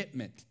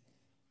commitment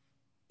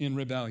in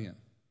rebellion,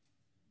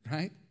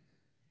 right?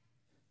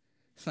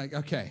 It's like,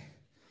 okay,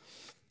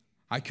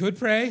 I could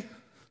pray.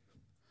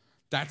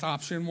 That's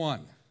option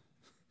one,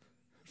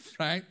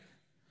 right?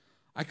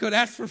 I could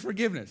ask for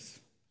forgiveness.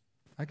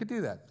 I could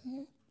do that.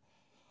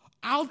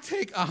 I'll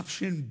take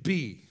option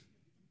B.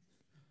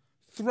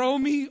 Throw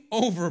me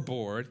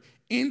overboard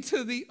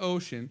into the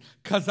ocean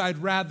because I'd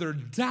rather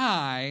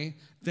die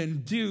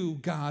than do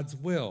God's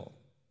will.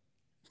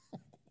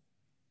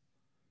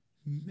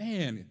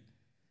 Man,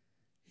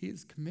 he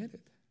is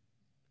committed.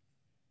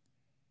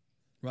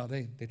 Well,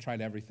 they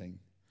tried everything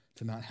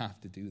to not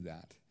have to do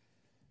that.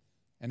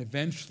 And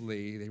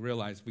eventually they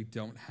realized we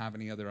don't have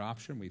any other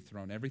option. We've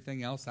thrown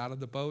everything else out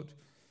of the boat.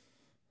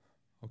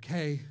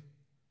 Okay,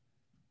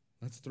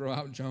 let's throw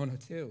out Jonah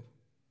too.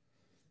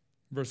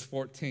 Verse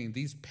 14,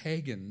 these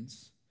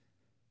pagans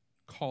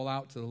call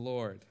out to the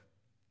Lord.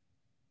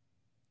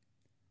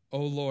 O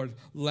Lord,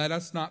 let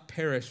us not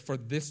perish for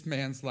this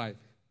man's life,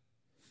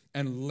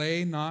 and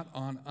lay not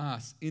on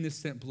us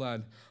innocent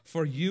blood.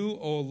 For you,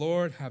 O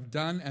Lord, have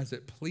done as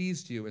it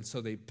pleased you. And so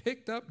they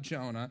picked up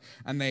Jonah,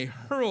 and they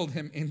hurled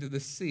him into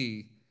the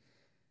sea,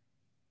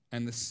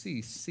 and the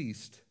sea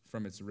ceased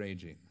from its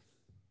raging.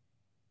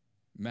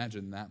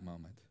 Imagine that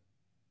moment.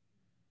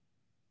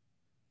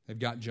 They've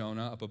got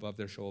Jonah up above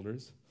their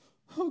shoulders.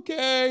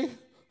 Okay,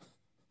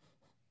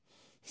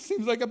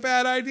 seems like a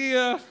bad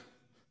idea.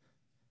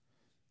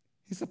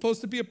 He's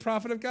supposed to be a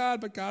prophet of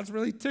God, but God's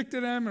really ticked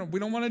at him, and we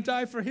don't want to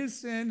die for his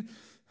sin.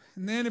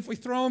 And then if we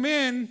throw him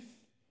in,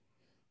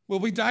 will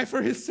we die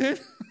for his sin?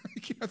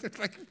 They're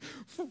like,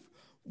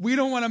 we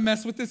don't want to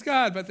mess with this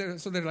God.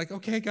 So they're like,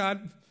 okay,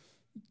 God,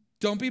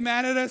 don't be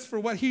mad at us for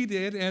what he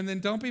did, and then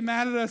don't be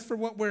mad at us for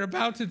what we're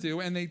about to do.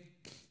 And they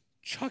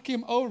chuck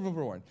him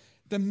overboard.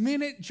 The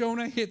minute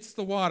Jonah hits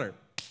the water,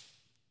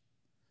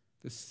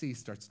 the sea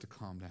starts to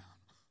calm down.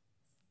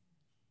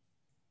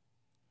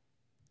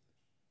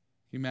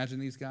 Can you imagine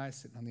these guys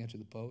sitting on the edge of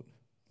the boat,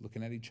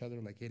 looking at each other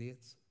like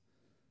idiots?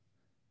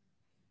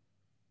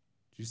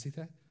 Did you see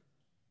that?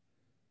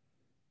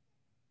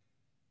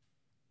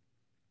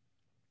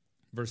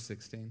 Verse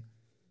 16.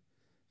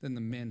 Then the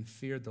men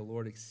feared the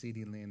Lord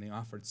exceedingly, and they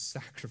offered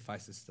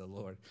sacrifices to the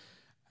Lord,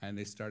 and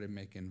they started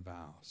making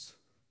vows.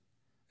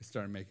 They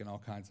started making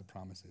all kinds of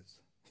promises.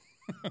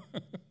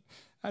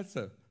 That's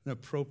an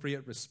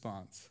appropriate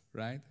response,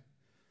 right?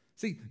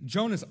 See,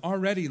 Jonah's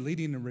already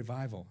leading a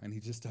revival, and he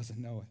just doesn't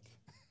know it.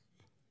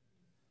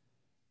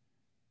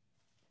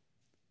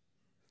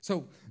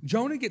 So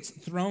Jonah gets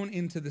thrown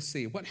into the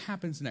sea. What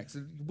happens next?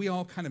 We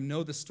all kind of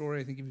know the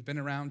story. I think if you've been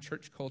around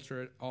church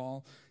culture at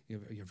all,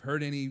 you've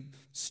heard any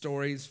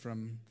stories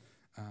from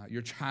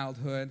your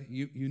childhood,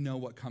 you know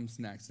what comes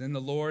next. Then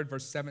the Lord,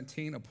 verse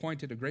 17,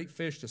 appointed a great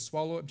fish to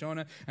swallow up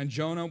Jonah, and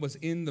Jonah was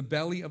in the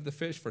belly of the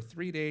fish for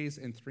 3 days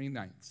and 3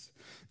 nights.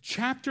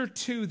 Chapter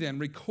 2 then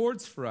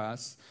records for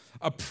us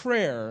a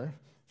prayer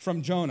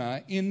from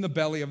Jonah in the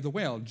belly of the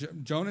whale.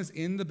 Jonah's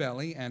in the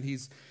belly, and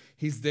he's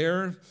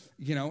there,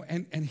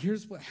 and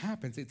here's what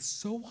happens. It's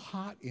so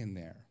hot in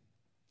there.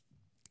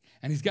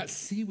 And he's got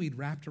seaweed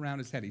wrapped around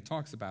his head. He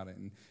talks about it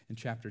in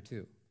chapter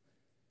 2.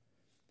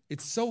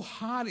 It's so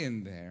hot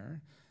in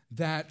there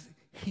that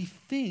he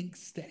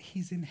thinks that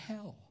he's in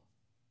hell.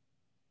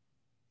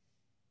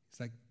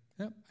 He's like,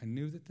 yep, I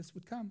knew that this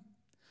would come.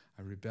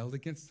 I rebelled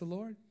against the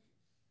Lord.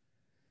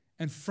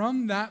 And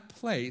from that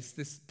place,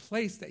 this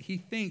place that he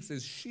thinks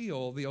is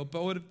Sheol, the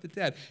abode of the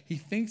dead, he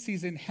thinks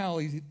he's in hell,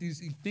 he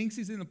thinks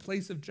he's in a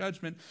place of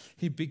judgment,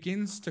 he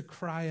begins to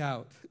cry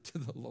out to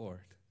the Lord.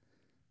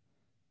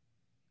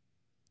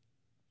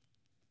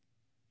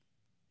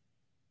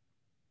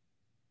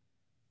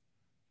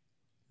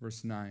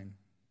 Verse 9.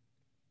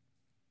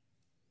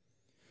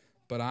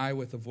 But I,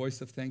 with a voice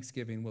of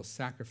thanksgiving, will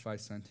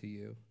sacrifice unto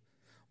you.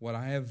 What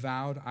I have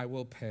vowed, I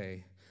will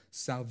pay.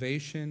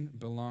 Salvation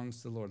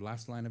belongs to the Lord.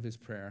 Last line of his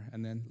prayer.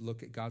 And then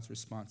look at God's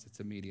response. It's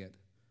immediate.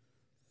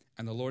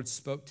 And the Lord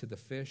spoke to the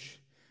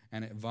fish,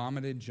 and it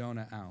vomited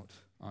Jonah out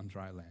on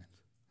dry land.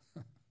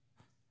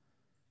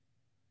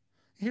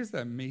 Here's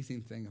the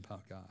amazing thing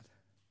about God.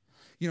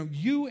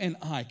 you and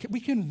I, we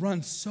can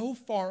run so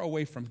far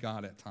away from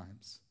God at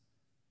times.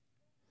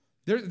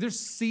 There's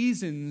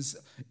seasons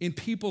in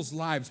people's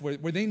lives where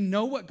they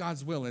know what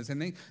God's will is,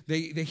 and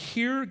they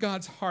hear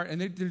God's heart, and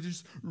they're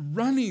just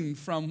running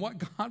from what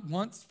God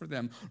wants for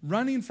them,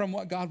 running from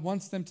what God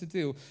wants them to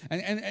do.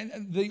 And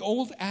the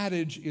old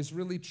adage is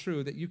really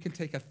true, that you can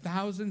take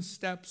 1,000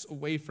 steps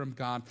away from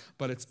God,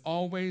 but it's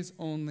always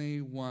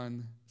only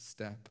one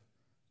step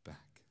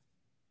back.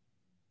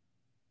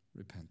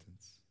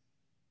 Repentance.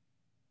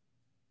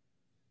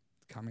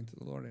 Coming to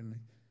the Lord and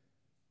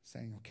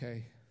saying,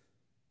 okay,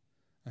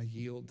 I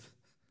yield.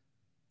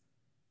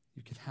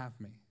 You can have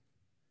me.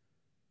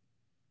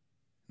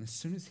 And as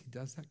soon as he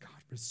does that, God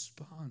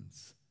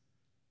responds.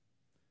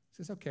 He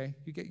says, okay,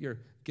 you get your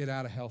get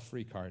out of hell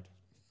free card.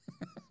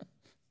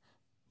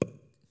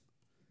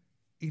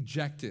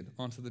 Ejected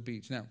onto the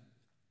beach. Now,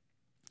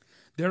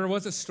 there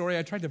was a story,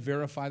 I tried to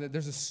verify that.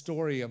 There's a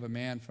story of a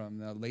man from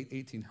the late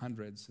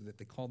 1800s that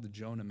they called the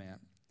Jonah man.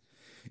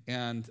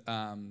 And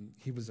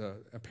he was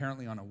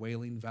apparently on a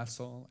whaling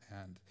vessel,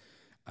 and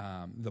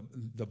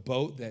the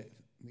boat that,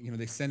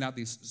 they send out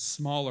these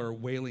smaller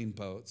whaling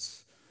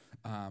boats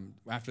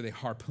after they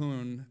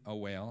harpoon a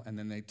whale, and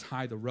then they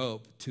tie the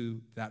rope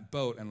to that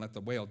boat and let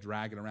the whale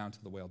drag it around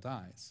till the whale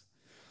dies.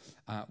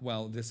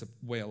 Well, this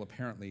whale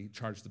apparently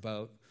charged the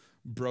boat,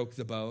 broke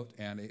the boat,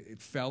 and it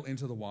fell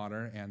into the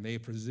water, and they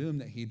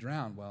presumed that he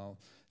drowned. Well,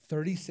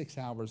 36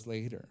 hours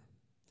later,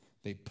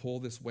 they pull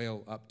this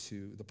whale up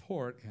to the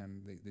port,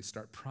 and they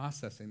start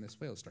processing this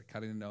whale, start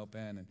cutting it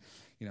open, and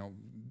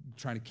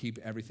trying to keep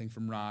everything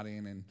from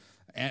rotting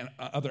and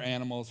other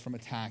animals from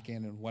attacking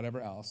and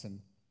whatever else. And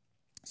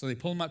so they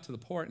pull him up to the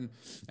port,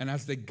 and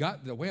as they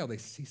gut the whale, they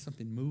see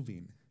something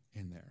moving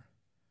in there.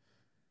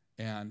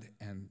 And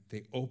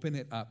they open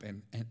it up,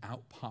 and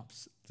out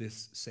pops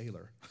this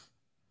sailor.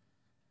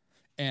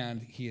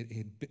 And he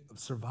had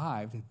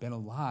survived, had been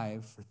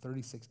alive for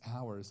 36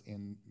 hours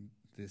in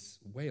this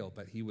whale,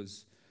 but he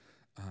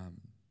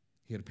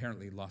had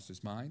apparently lost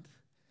his mind.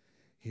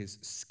 His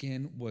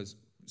skin was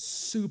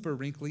super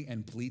wrinkly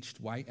and bleached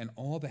white, and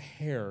all the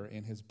hair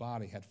in his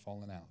body had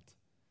fallen out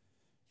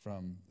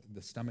from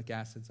the stomach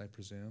acids, I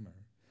presume, or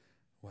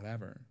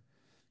whatever.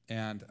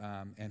 And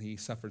he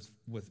suffers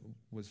with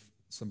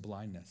some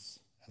blindness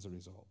as a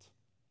result.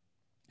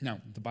 Now,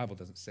 the Bible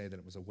doesn't say that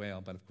it was a whale,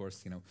 but of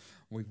course,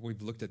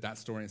 we've looked at that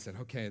story and said,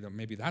 okay, then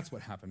maybe that's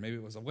what happened. Maybe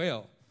it was a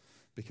whale,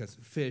 because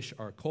fish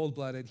are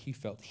cold-blooded. He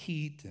felt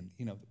heat, and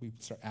we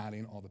start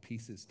adding all the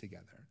pieces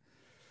together.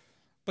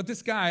 But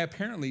this guy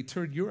apparently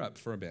toured Europe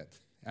for a bit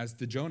as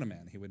the Jonah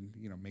man. He would,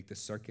 make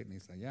this circuit, and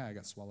he's like, yeah, I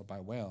got swallowed by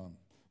a whale, and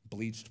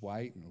bleached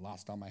white, and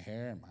lost all my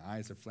hair, and my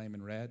eyes are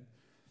flaming red.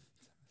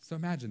 So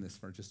imagine this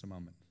for just a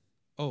moment.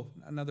 Oh,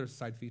 another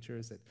side feature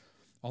is that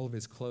all of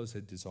his clothes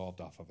had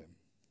dissolved off of him.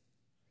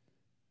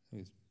 He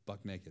was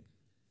buck naked,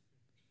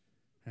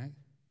 right?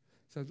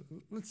 So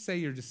let's say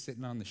you're just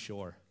sitting on the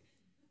shore,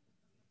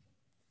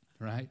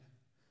 right?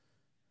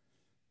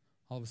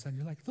 All of a sudden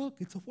you're like, look,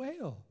 it's a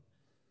whale.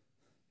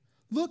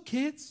 Look,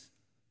 kids.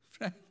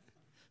 Right?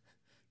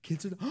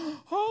 Kids are,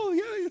 oh,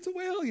 yeah, it's a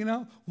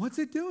whale, What's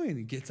it doing?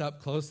 He gets up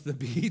close to the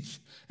beach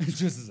and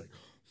just is like,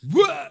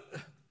 what?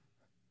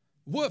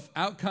 Woof,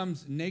 out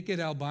comes naked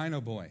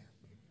albino boy.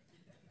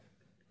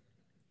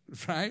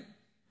 Right?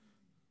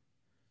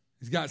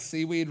 He's got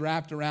seaweed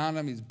wrapped around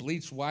him. He's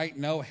bleached white,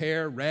 no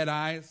hair, red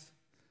eyes.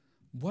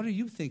 What are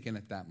you thinking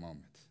at that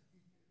moment?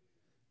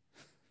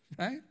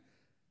 Right?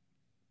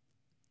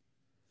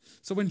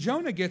 So when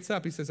Jonah gets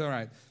up, he says, all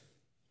right,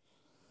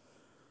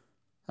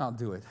 I'll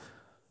do it.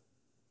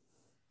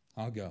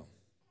 I'll go.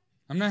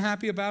 I'm not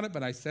happy about it,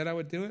 but I said I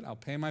would do it. I'll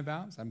pay my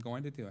vows. I'm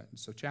going to do it.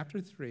 So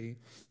chapter 3,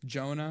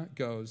 Jonah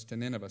goes to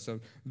Nineveh. So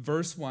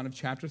verse 1 of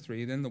chapter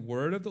 3, then the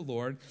word of the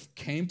Lord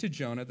came to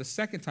Jonah the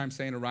second time,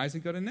 saying, arise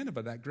and go to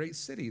Nineveh, that great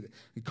city,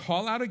 and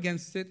call out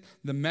against it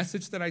the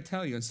message that I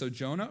tell you. And so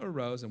Jonah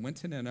arose and went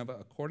to Nineveh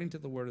according to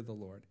the word of the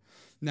Lord.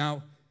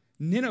 Now,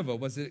 Nineveh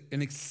was an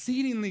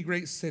exceedingly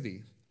great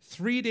city,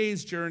 3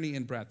 days' journey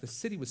in breadth. The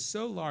city was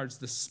so large,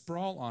 the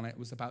sprawl on it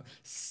was about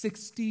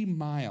 60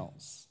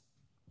 miles.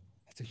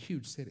 That's a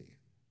huge city,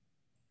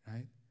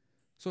 right?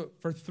 So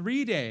for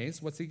 3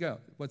 days, what's he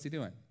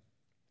doing?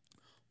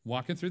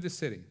 Walking through the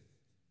city,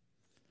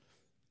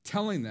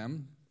 telling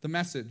them the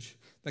message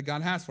that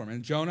God has for him.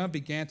 And Jonah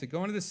began to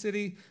go into the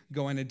city,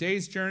 go in a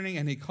day's journey,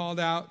 and he called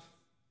out,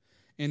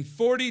 in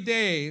 40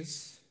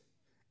 days,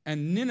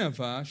 and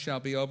Nineveh shall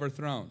be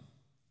overthrown.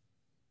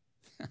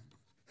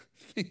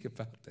 Think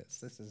about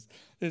this.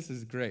 This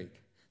is great.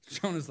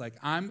 Jonah's like,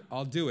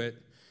 I'll do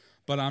it,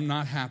 but I'm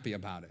not happy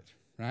about it,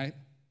 right?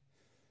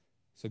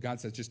 So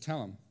God says, just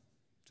tell him.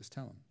 Just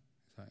tell him.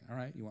 He's like, all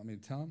right, you want me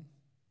to tell him?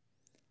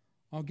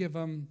 I'll give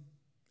him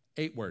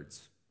 8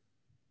 words.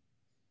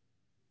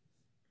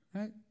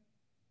 Right?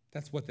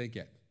 That's what they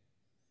get.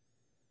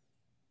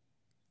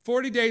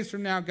 40 days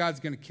from now,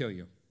 God's going to kill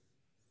you.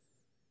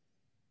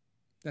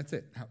 That's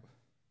it. Now,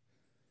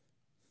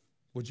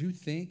 would you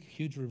think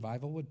huge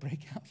revival would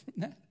break out from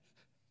that?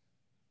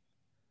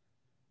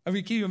 I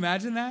mean, can you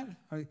imagine that?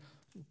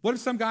 What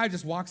if some guy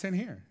just walks in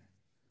here?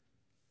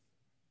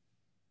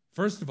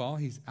 First of all,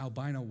 he's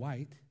albino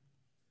white,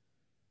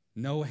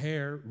 no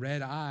hair,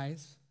 red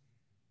eyes,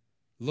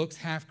 looks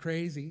half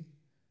crazy.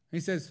 He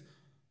says,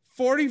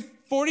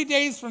 40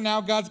 days from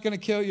now, God's going to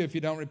kill you if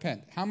you don't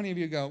repent. How many of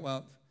you go,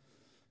 well,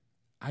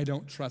 I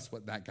don't trust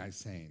what that guy's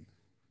saying?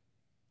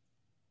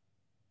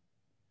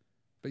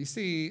 But you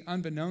see,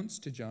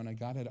 unbeknownst to Jonah,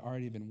 God had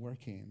already been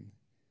working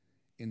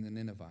in the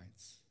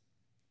Ninevites.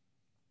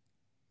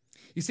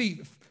 You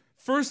see,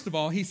 first of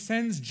all, he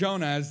sends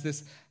Jonah as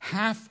this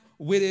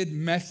half-witted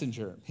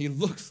messenger. He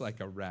looks like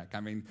a wreck. I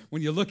mean,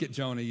 when you look at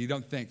Jonah, you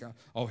don't think,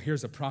 oh,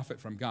 here's a prophet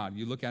from God.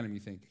 You look at him, you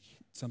think,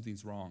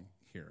 something's wrong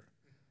here,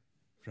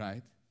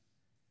 right?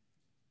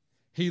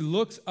 He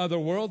looks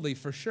otherworldly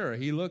for sure.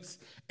 He looks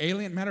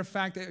alien. Matter of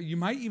fact, you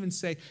might even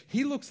say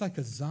he looks like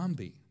a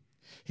zombie.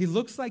 He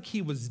looks like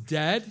he was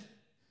dead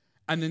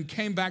and then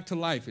came back to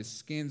life. His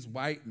skin's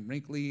white and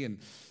wrinkly and,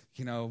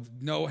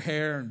 no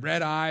hair and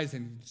red eyes.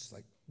 And just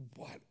like,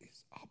 what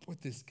is up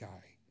with this guy?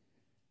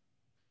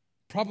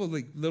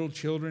 Probably little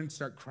children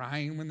start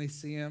crying when they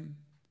see him.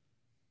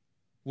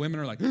 Women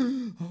are like,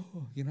 oh,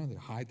 they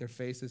hide their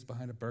faces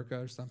behind a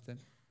burqa or something.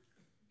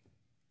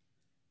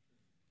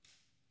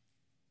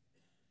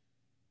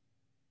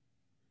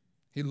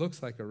 He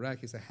looks like a wreck.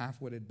 He's a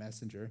half-witted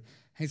messenger.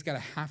 He's got a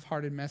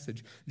half-hearted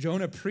message.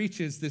 Jonah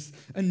preaches this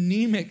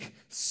anemic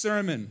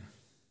sermon.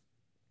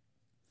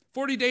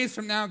 40 days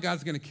from now,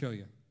 God's going to kill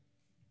you.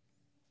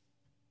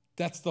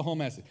 That's the whole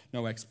message.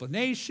 No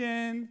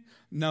explanation.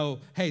 No,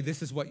 hey,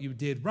 this is what you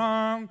did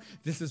wrong.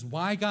 This is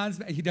why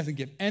he doesn't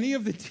give any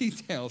of the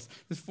details.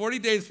 This 40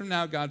 days from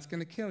now, God's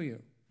going to kill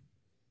you.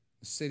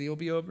 The city will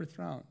be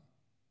overthrown.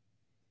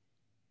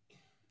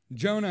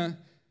 Jonah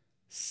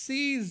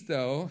sees,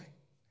 though,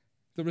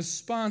 the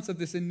response of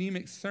this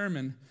anemic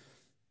sermon,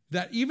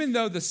 that even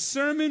though the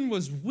sermon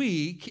was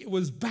weak, it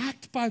was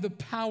backed by the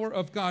power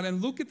of God. And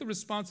look at the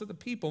response of the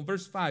people.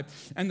 Verse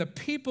 5, and the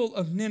people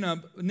of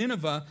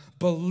Nineveh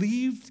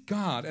believed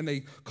God, and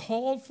they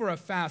called for a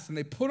fast, and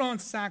they put on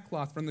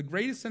sackcloth from the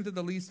greatest unto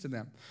the least of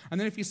them. And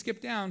then if you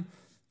skip down,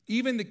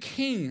 even the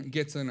king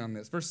gets in on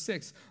this. Verse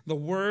 6, the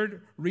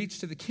word reached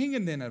to the king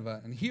of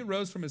Nineveh, and he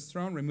arose from his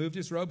throne, removed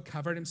his robe,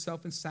 covered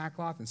himself in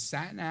sackcloth, and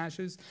sat in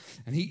ashes.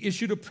 And he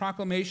issued a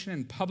proclamation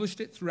and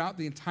published it throughout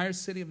the entire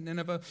city of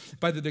Nineveh.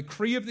 By the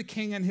decree of the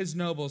king and his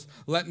nobles,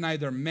 let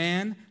neither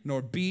man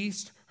nor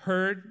beast,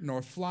 herd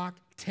nor flock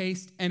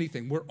taste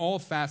anything. We're all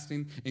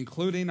fasting,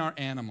 including our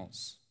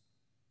animals.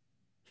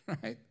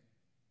 Right?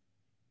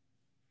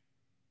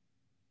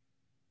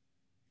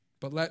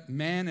 But let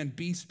man and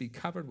beast be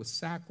covered with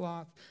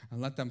sackcloth, and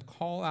let them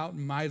call out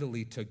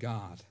mightily to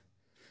God.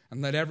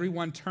 And let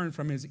everyone turn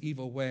from his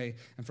evil way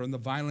and from the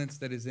violence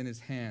that is in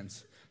his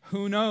hands.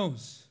 Who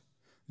knows?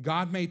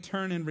 God may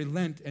turn and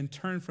relent and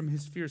turn from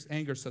his fierce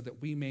anger so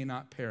that we may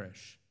not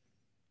perish.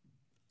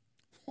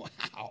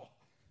 Wow.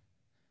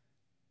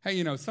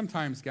 Hey,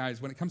 sometimes,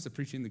 guys, when it comes to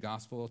preaching the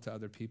gospel to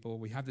other people,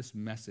 we have this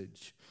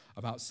message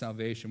about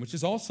salvation, which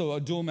is also a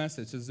dual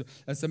message.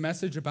 It's a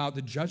message about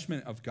the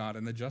judgment of God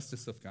and the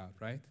justice of God,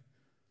 right?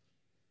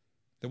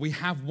 That we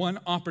have one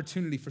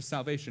opportunity for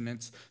salvation, and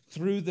it's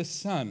through the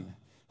Son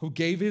who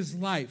gave his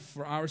life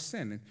for our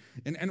sin.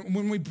 And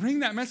when we bring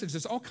that message,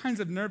 there's all kinds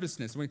of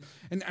nervousness.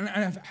 And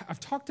I've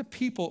talked to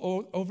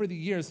people over the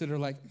years that are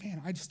like,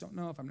 man, I just don't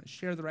know if I'm going to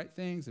share the right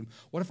things. And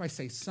what if I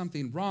say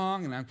something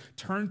wrong and I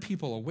turn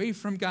people away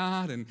from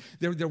God? And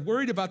they're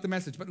worried about the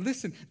message. But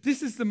listen,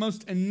 this is the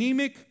most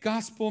anemic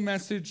gospel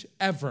message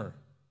ever.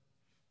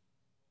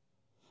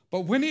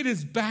 But when it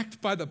is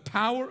backed by the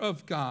power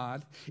of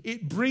God,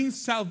 it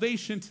brings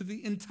salvation to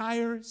the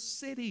entire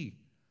city.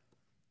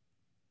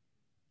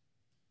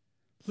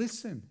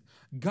 Listen,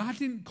 God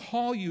didn't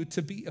call you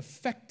to be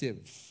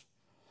effective.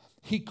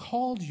 He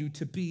called you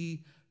to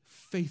be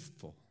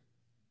faithful.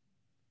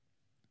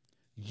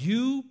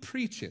 You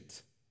preach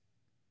it.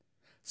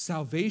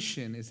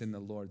 Salvation is in the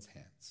Lord's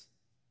hands.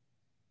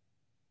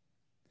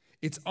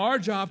 It's our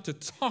job to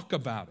talk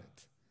about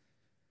it.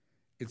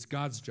 It's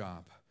God's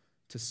job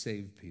to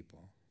save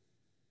people.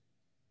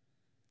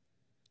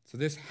 So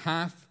this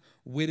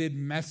half-witted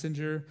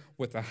messenger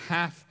with a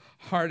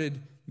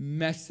half-hearted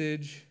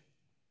message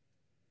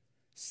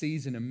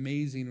sees an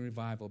amazing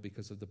revival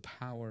because of the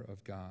power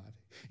of God.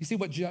 You see,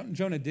 what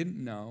Jonah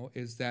didn't know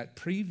is that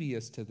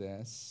previous to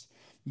this,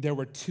 there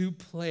were two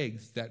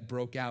plagues that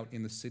broke out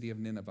in the city of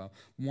Nineveh,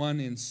 one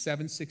in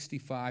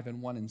 765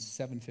 and one in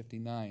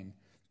 759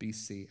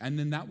 BC. And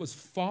then that was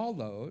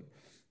followed,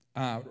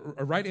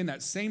 right in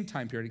that same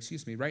time period,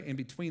 right in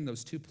between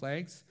those two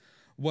plagues,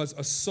 was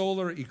a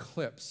solar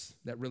eclipse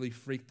that really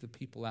freaked the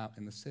people out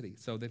in the city.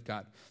 So they've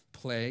got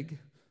plague,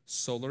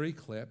 solar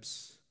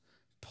eclipse,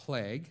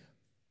 plague,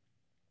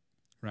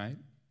 right?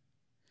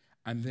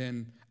 And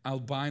then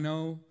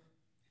albino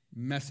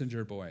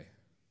messenger boy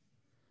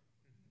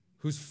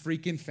who's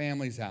freaking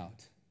families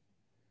out.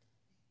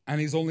 And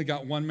he's only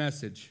got one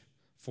message.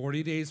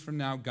 40 days from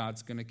now,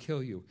 God's going to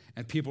kill you.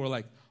 And people are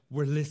like,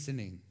 we're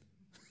listening.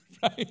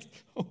 Right?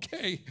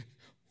 Okay.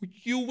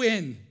 You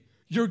win.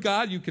 You're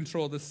God, you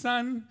control the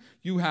sun,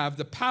 you have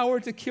the power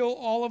to kill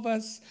all of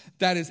us.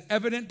 That is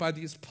evident by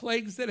these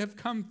plagues that have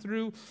come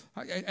through.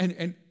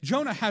 And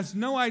Jonah has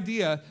no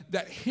idea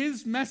that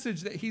his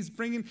message that he's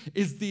bringing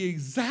is the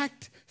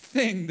exact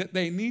thing that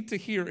they need to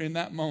hear in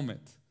that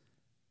moment.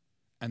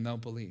 And they'll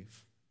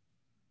believe.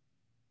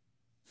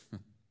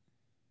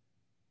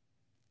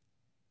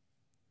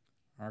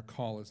 Our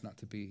call is not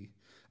to be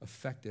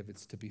effective,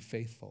 it's to be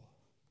faithful.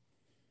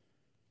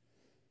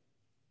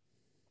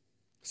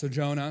 So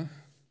Jonah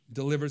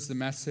delivers the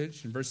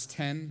message. In verse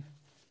 10,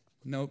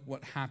 note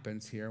what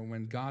happens here.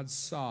 When God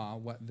saw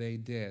what they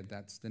did,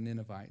 that's the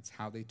Ninevites,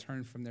 how they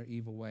turned from their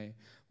evil way,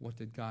 what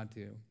did God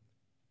do?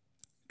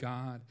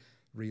 God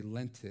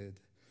relented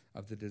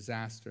of the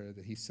disaster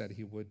that he said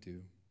he would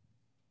do.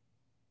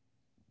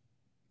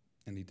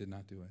 And he did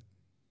not do it.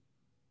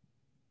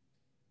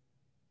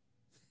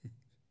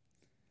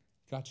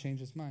 God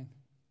changed his mind.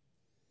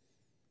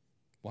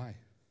 Why?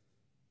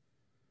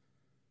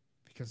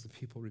 Because the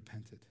people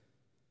repented.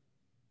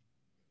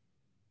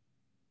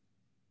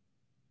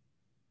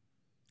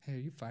 Hey, are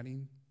you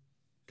fighting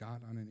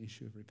God on an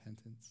issue of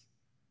repentance?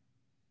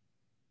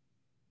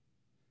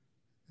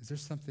 Is there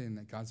something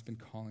that God's been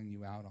calling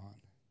you out on?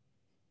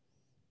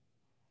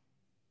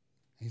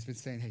 He's been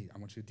saying, hey, I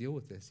want you to deal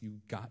with this.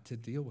 You've got to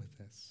deal with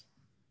this.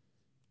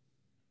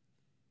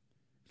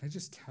 Can I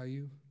just tell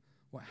you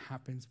what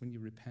happens when you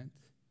repent?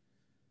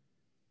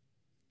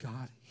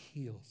 God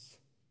heals.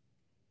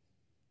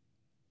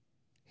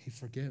 He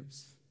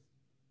forgives.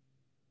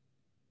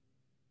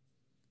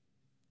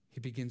 He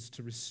begins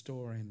to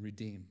restore and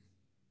redeem.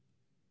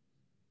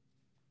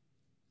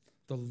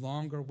 The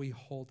longer we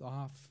hold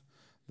off,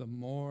 the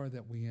more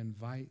that we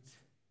invite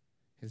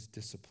his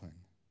discipline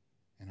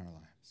in our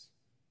lives.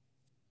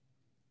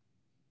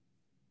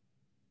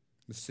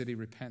 The city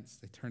repents.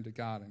 They turn to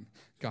God, and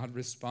God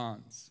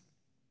responds.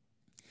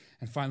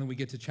 And finally, we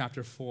get to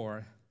chapter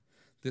 4,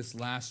 this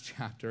last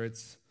chapter.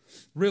 It's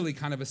really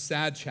kind of a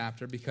sad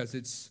chapter because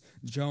it's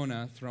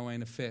Jonah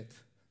throwing a fit.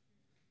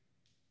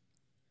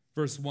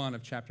 Verse 1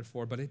 of chapter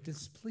 4, but it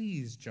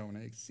displeased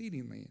Jonah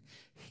exceedingly.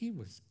 He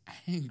was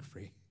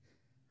angry.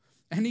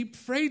 And he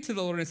prayed to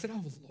the Lord and said,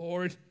 oh,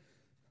 Lord,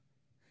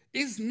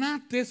 is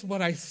not this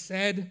what I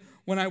said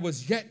when I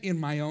was yet in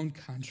my own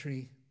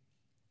country?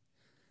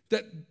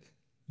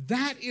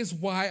 That is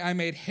why I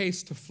made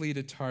haste to flee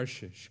to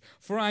Tarshish.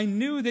 For I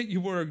knew that you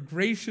were a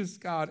gracious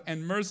God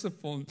and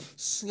merciful,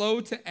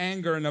 slow to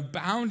anger and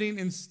abounding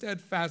in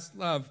steadfast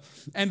love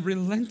and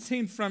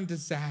relenting from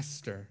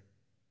disaster.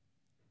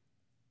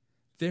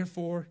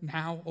 Therefore,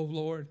 now, O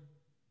Lord,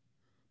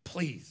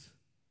 please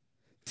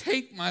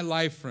take my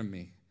life from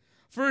me,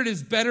 for it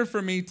is better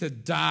for me to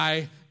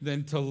die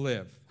than to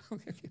live.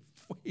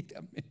 Wait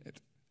a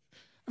minute.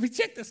 I mean,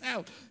 check this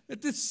out.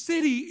 That this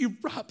city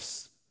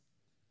erupts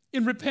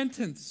in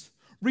repentance.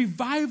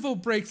 Revival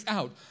breaks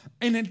out.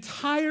 An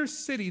entire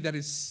city that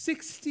is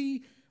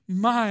 60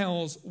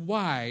 miles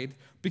wide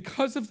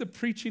because of the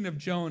preaching of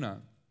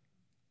Jonah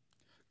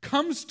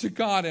comes to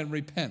God and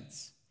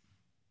repents.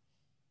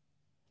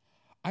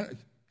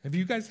 Have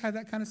you guys had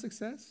that kind of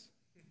success?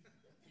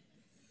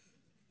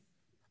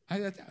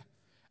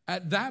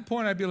 At that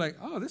point, I'd be like,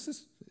 oh, this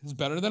is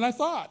better than I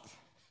thought,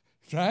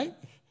 right?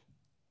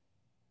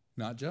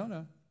 Not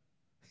Jonah.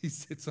 He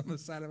sits on the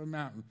side of a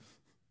mountain,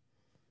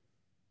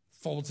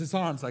 folds his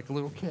arms like a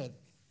little kid.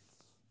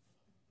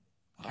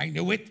 I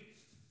knew it.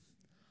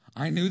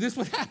 I knew this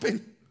would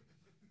happen.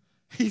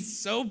 He's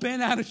so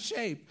bent out of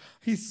shape.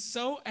 He's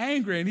so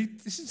angry, and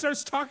he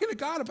starts talking to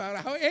God about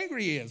how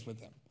angry he is with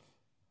him.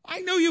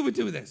 I knew you would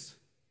do this.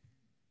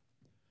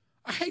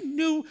 I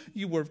knew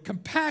you were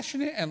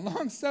compassionate and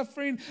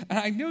long-suffering, and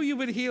I knew you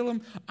would heal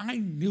him. I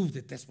knew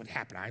that this would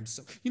happen.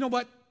 You know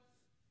what?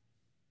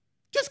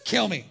 Just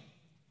kill me.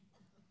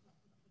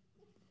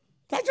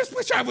 I just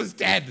wish I was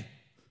dead,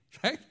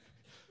 right?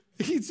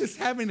 He's just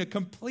having a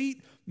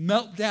complete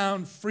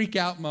meltdown,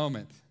 freak-out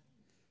moment.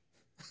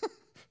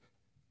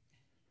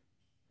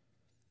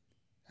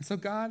 And so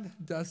God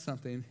does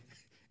something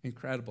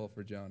incredible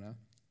for Jonah.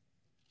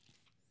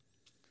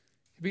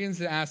 He begins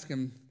to ask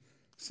him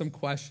some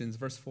questions.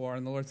 Verse 4,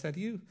 and the Lord said,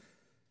 you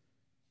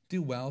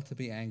do well to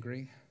be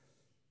angry.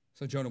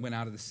 So Jonah went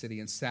out of the city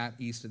and sat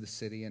east of the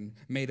city and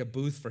made a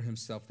booth for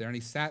himself there. And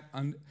he sat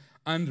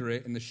under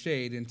it in the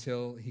shade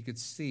until he could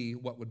see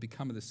what would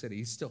become of the city.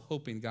 He's still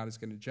hoping God is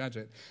going to judge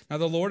it. Now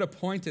the Lord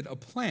appointed a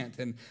plant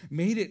and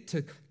made it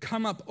to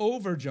come up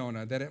over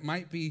Jonah, that it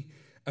might be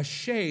a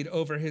shade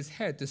over his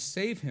head to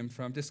save him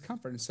from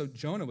discomfort. And so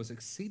Jonah was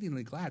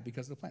exceedingly glad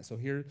because of the plant. So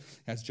here,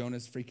 as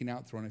Jonah's freaking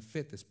out, throwing a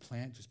fit, this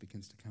plant just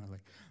begins to kind of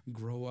like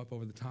grow up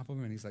over the top of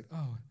him. And he's like,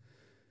 oh,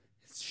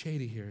 it's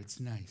shady here. It's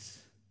nice.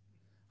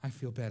 I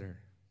feel better.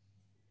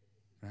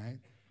 Right?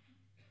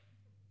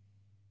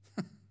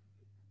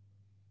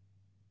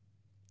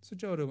 So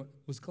Jonah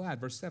was glad.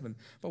 Verse 7,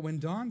 but when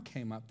dawn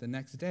came up the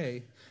next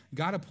day,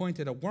 God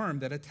appointed a worm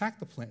that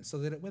attacked the plant so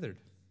that it withered.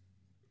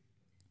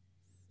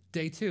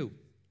 Day 2.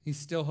 He's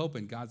still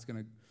hoping God's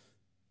going to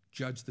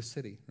judge the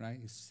city, right?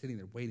 He's sitting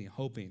there waiting,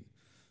 hoping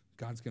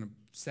God's going to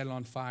set it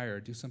on fire or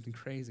do something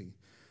crazy.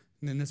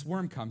 And then this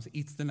worm comes,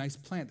 eats the nice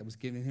plant that was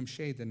giving him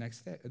shade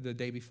the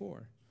day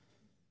before.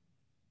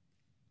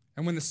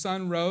 And when the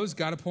sun rose,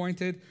 God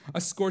appointed a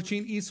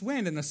scorching east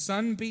wind, and the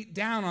sun beat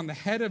down on the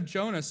head of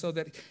Jonah so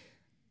that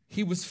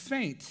he was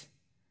faint.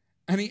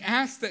 And he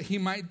asked that he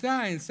might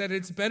die and said,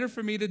 it's better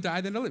for me to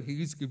die than to live.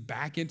 He's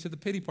back into the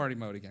pity party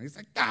mode again. He's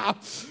like, I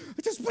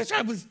just wish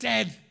I was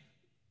dead.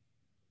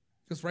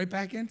 Goes right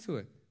back into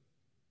it.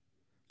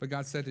 But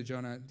God said to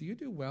Jonah, do you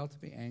do well to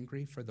be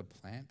angry for the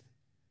plant?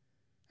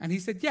 And he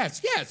said,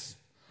 yes,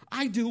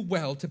 I do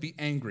well to be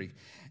angry.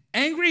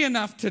 Angry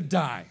enough to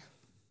die.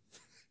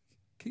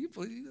 Can you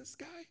believe this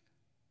guy?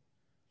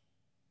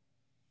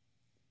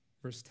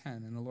 Verse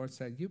 10, and the Lord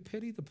said, you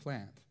pity the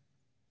plant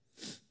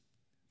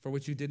for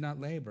which you did not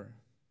labor,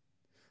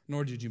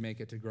 nor did you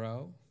make it to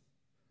grow,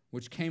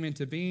 which came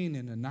into being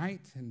in a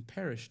night and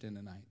perished in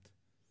a night.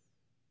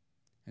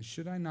 And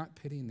should I not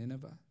pity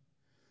Nineveh,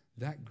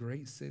 that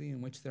great city in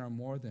which there are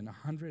more than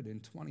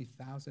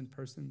 120,000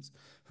 persons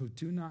who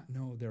do not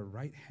know their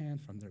right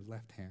hand from their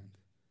left hand,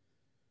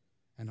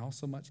 and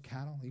also much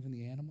cattle, even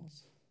the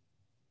animals?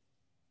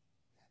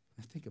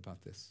 Now think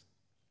about this.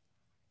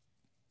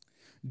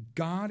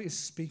 God is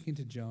speaking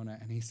to Jonah,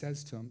 and he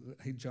says to him,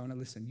 hey, Jonah,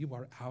 listen, you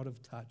are out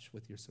of touch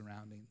with your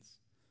surroundings.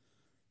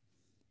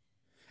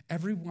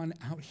 Everyone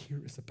out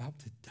here is about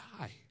to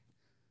die.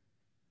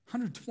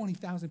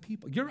 120,000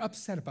 people. You're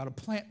upset about a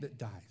plant that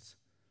dies.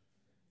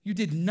 You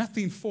did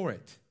nothing for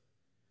it.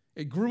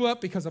 It grew up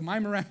because of my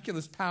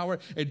miraculous power.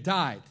 It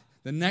died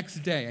the next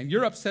day, and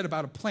you're upset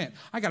about a plant.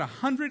 I got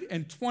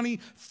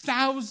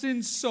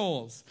 120,000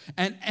 souls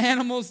and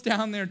animals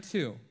down there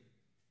too.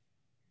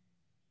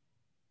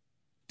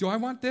 Do I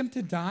want them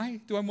to die?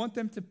 Do I want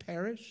them to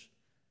perish?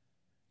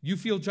 You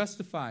feel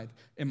justified.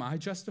 Am I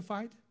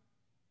justified,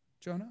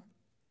 Jonah?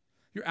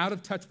 You're out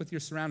of touch with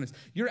your surroundings.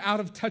 You're out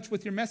of touch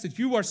with your message.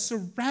 You are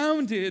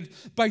surrounded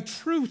by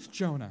truth,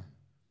 Jonah.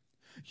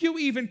 You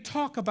even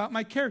talk about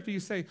my character. You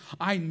say,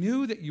 I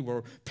knew that you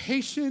were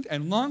patient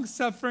and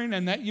long-suffering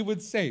and that you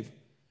would save.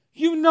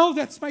 You know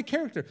that's my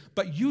character,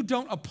 but you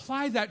don't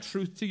apply that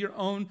truth to your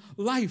own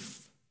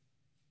life.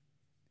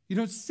 You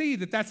don't see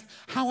that that's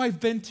how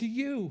I've been to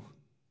you.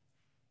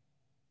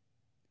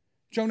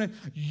 Jonah,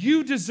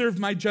 you deserve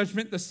my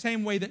judgment the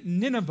same way that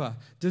Nineveh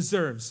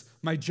deserves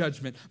my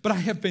judgment. But I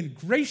have been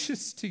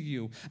gracious to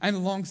you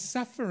and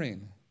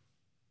long-suffering.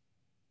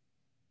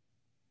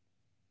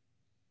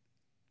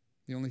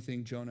 The only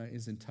thing Jonah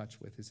is in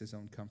touch with is his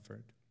own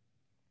comfort.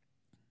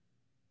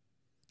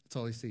 That's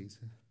all he sees.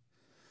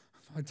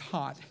 Oh, it's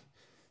hot.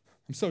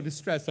 I'm so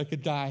distressed I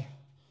could die.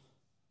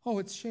 Oh,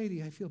 it's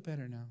shady. I feel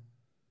better now.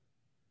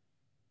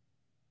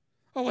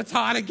 Oh, it's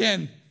hot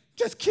again.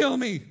 Just kill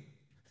me.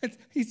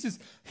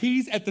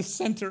 He's at the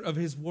center of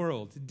his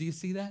world. Do you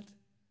see that?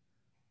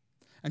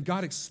 And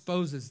God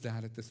exposes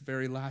that at this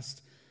very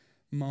last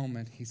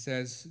moment. He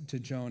says to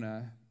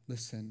Jonah,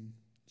 listen,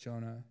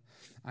 Jonah,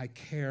 I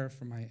care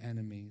for my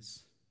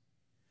enemies,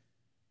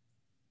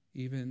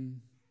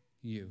 even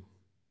you.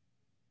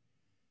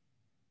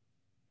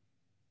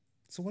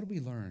 So what do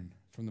we learn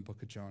from the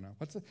book of Jonah?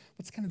 What's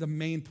kind of the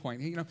main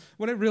point? You know,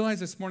 what I realized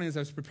this morning as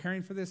I was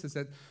preparing for this is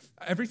that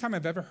every time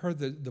I've ever heard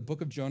the book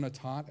of Jonah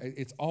taught,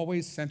 it's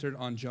always centered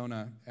on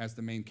Jonah as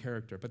the main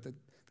character. But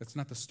that's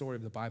not the story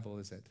of the Bible,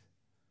 is it?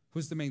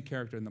 Who's the main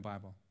character in the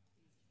Bible?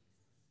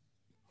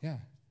 Yeah,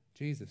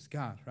 Jesus,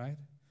 God, right?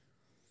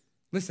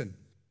 Listen,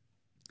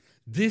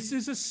 this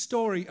is a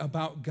story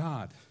about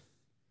God.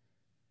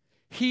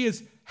 He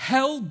is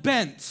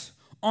hell-bent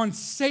on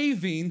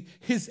saving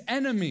his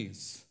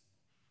enemies.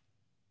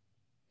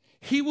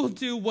 He will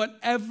do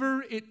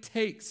whatever it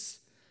takes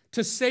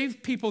to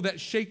save people that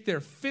shake their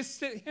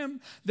fists at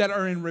him, that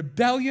are in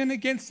rebellion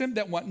against him,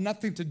 that want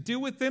nothing to do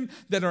with him,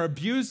 that are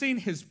abusing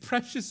his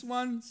precious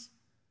ones.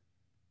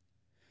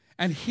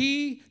 And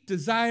he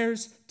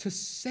desires to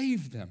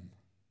save them,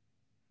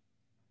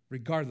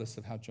 regardless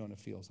of how Jonah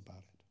feels about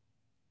it.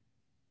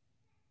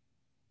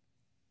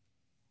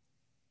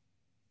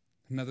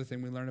 Another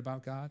thing we learn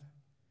about God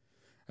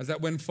is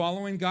that when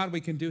following God, we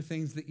can do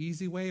things the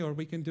easy way or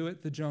we can do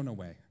it the Jonah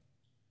way.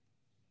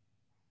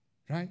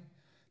 Right?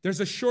 There's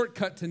a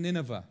shortcut to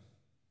Nineveh.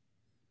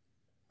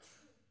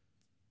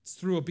 It's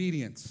through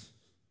obedience.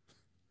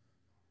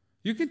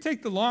 You can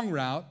take the long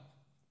route,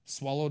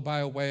 swallowed by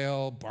a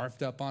whale,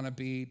 barfed up on a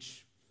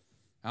beach,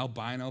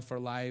 albino for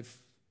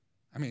life.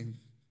 I mean,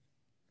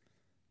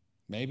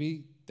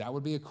 maybe that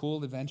would be a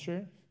cool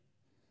adventure.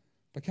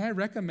 But can I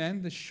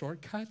recommend the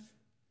shortcut?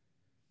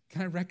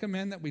 Can I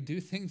recommend that we do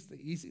things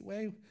the easy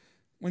way?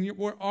 When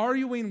we're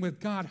arguing with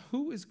God,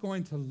 who is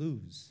going to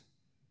lose?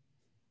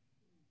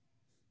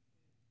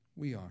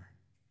 We are.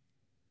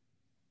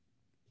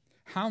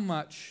 How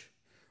much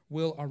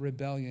will our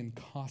rebellion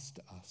cost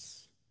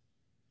us?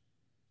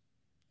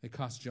 It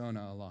cost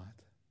Jonah a lot.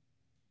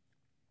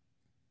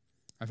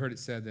 I've heard it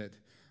said that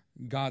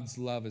God's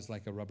love is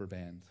like a rubber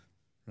band,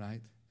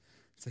 right?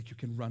 It's like you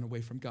can run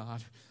away from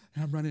God.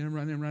 And I'm running and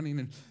running and running.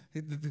 And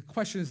the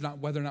question is not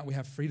whether or not we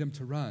have freedom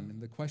to run. And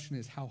the question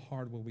is, how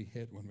hard will we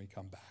hit when we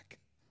come back?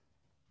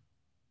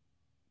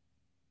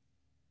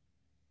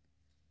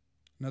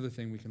 Another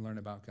thing we can learn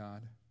about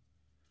God.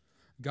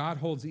 God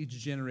holds each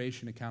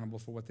generation accountable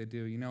for what they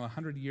do.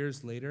 100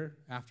 years later,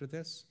 after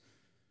this,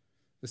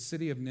 the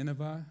city of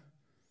Nineveh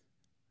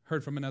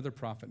heard from another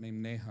prophet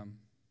named Nehf,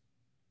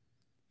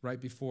 right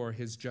before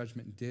his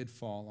judgment did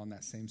fall on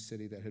that same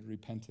city that had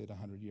repented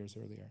 100 years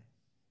earlier.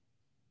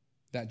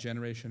 That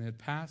generation had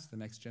passed. The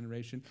next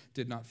generation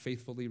did not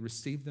faithfully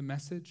receive the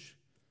message,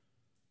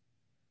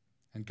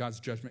 and God's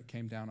judgment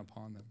came down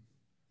upon them.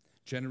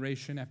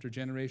 Generation after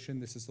generation,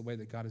 this is the way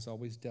that God has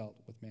always dealt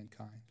with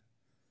mankind.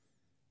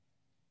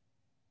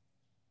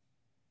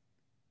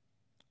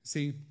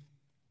 See,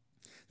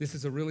 this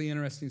is a really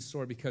interesting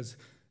story because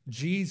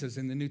Jesus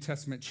in the New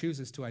Testament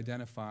chooses to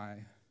identify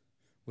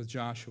with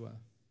Jonah.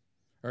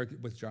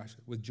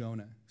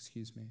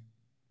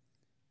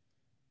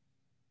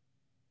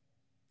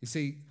 You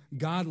see,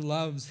 God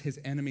loves his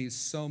enemies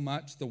so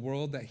much, the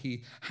world that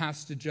he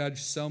has to judge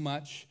so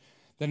much,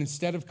 that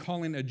instead of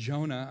calling a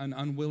Jonah an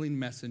unwilling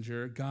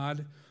messenger,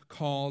 God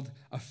called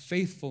a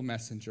faithful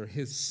messenger,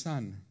 his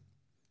son,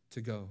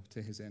 to go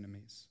to his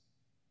enemies.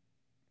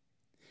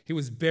 He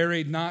was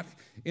buried not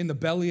in the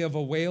belly of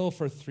a whale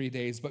for 3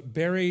 days, but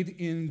buried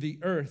in the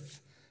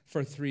earth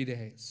for 3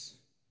 days.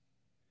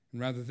 And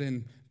rather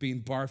than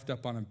being barfed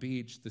up on a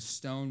beach, the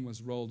stone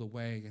was rolled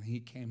away, and he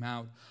came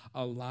out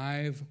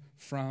alive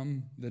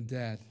from the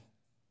dead.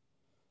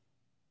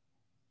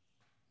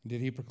 Did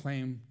he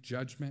proclaim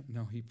judgment?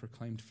 No, he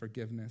proclaimed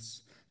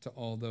forgiveness to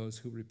all those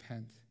who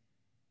repent.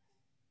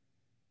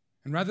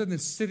 And rather than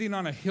sitting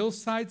on a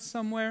hillside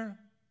somewhere,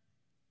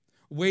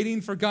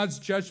 waiting for God's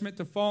judgment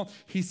to fall,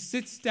 he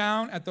sits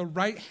down at the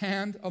right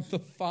hand of the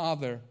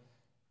Father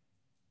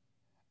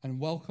and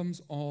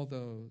welcomes all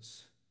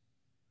those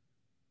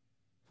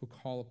who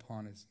call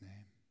upon his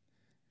name.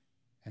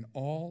 And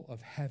all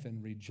of heaven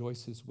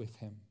rejoices with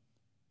him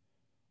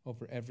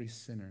over every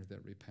sinner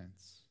that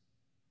repents.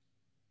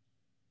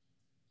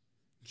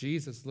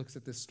 Jesus looks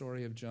at this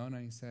story of Jonah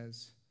and he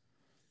says,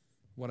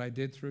 what I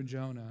did through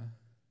Jonah,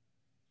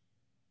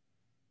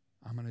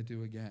 I'm going to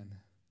do again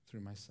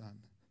through my son,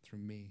 through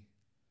me.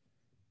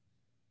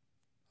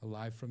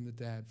 Alive from the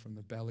dead, from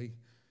the belly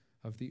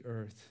of the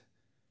earth,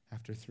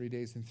 after 3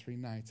 days and 3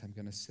 nights, I'm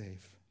going to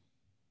save.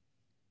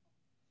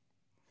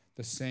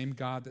 The same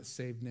God that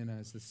saved Nineveh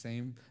is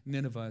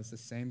the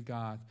same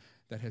God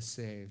that has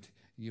saved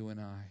you and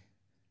I.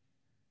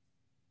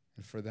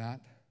 And for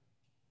that,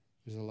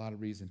 there's a lot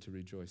of reason to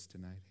rejoice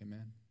tonight.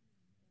 Amen.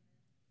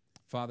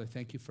 Father,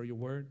 thank you for your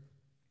word.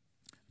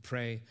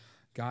 Pray,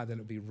 God, that it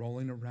will be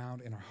rolling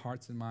around in our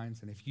hearts and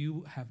minds. And if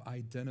you have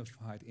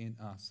identified in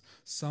us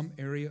some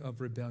area of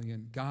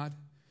rebellion, God,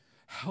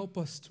 help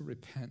us to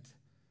repent.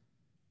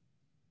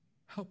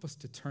 Help us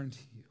to turn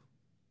to you.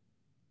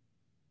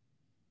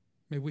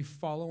 May we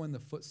follow in the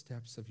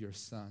footsteps of your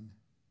Son.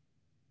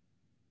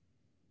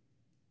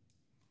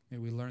 May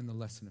we learn the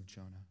lesson of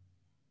Jonah.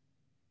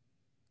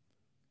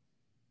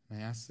 And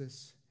I ask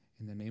this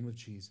in the name of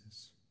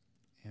Jesus.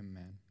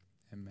 Amen.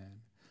 Amen.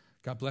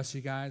 God bless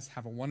you guys.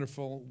 Have a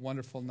wonderful,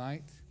 wonderful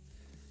night.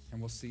 And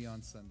we'll see you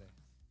on Sunday.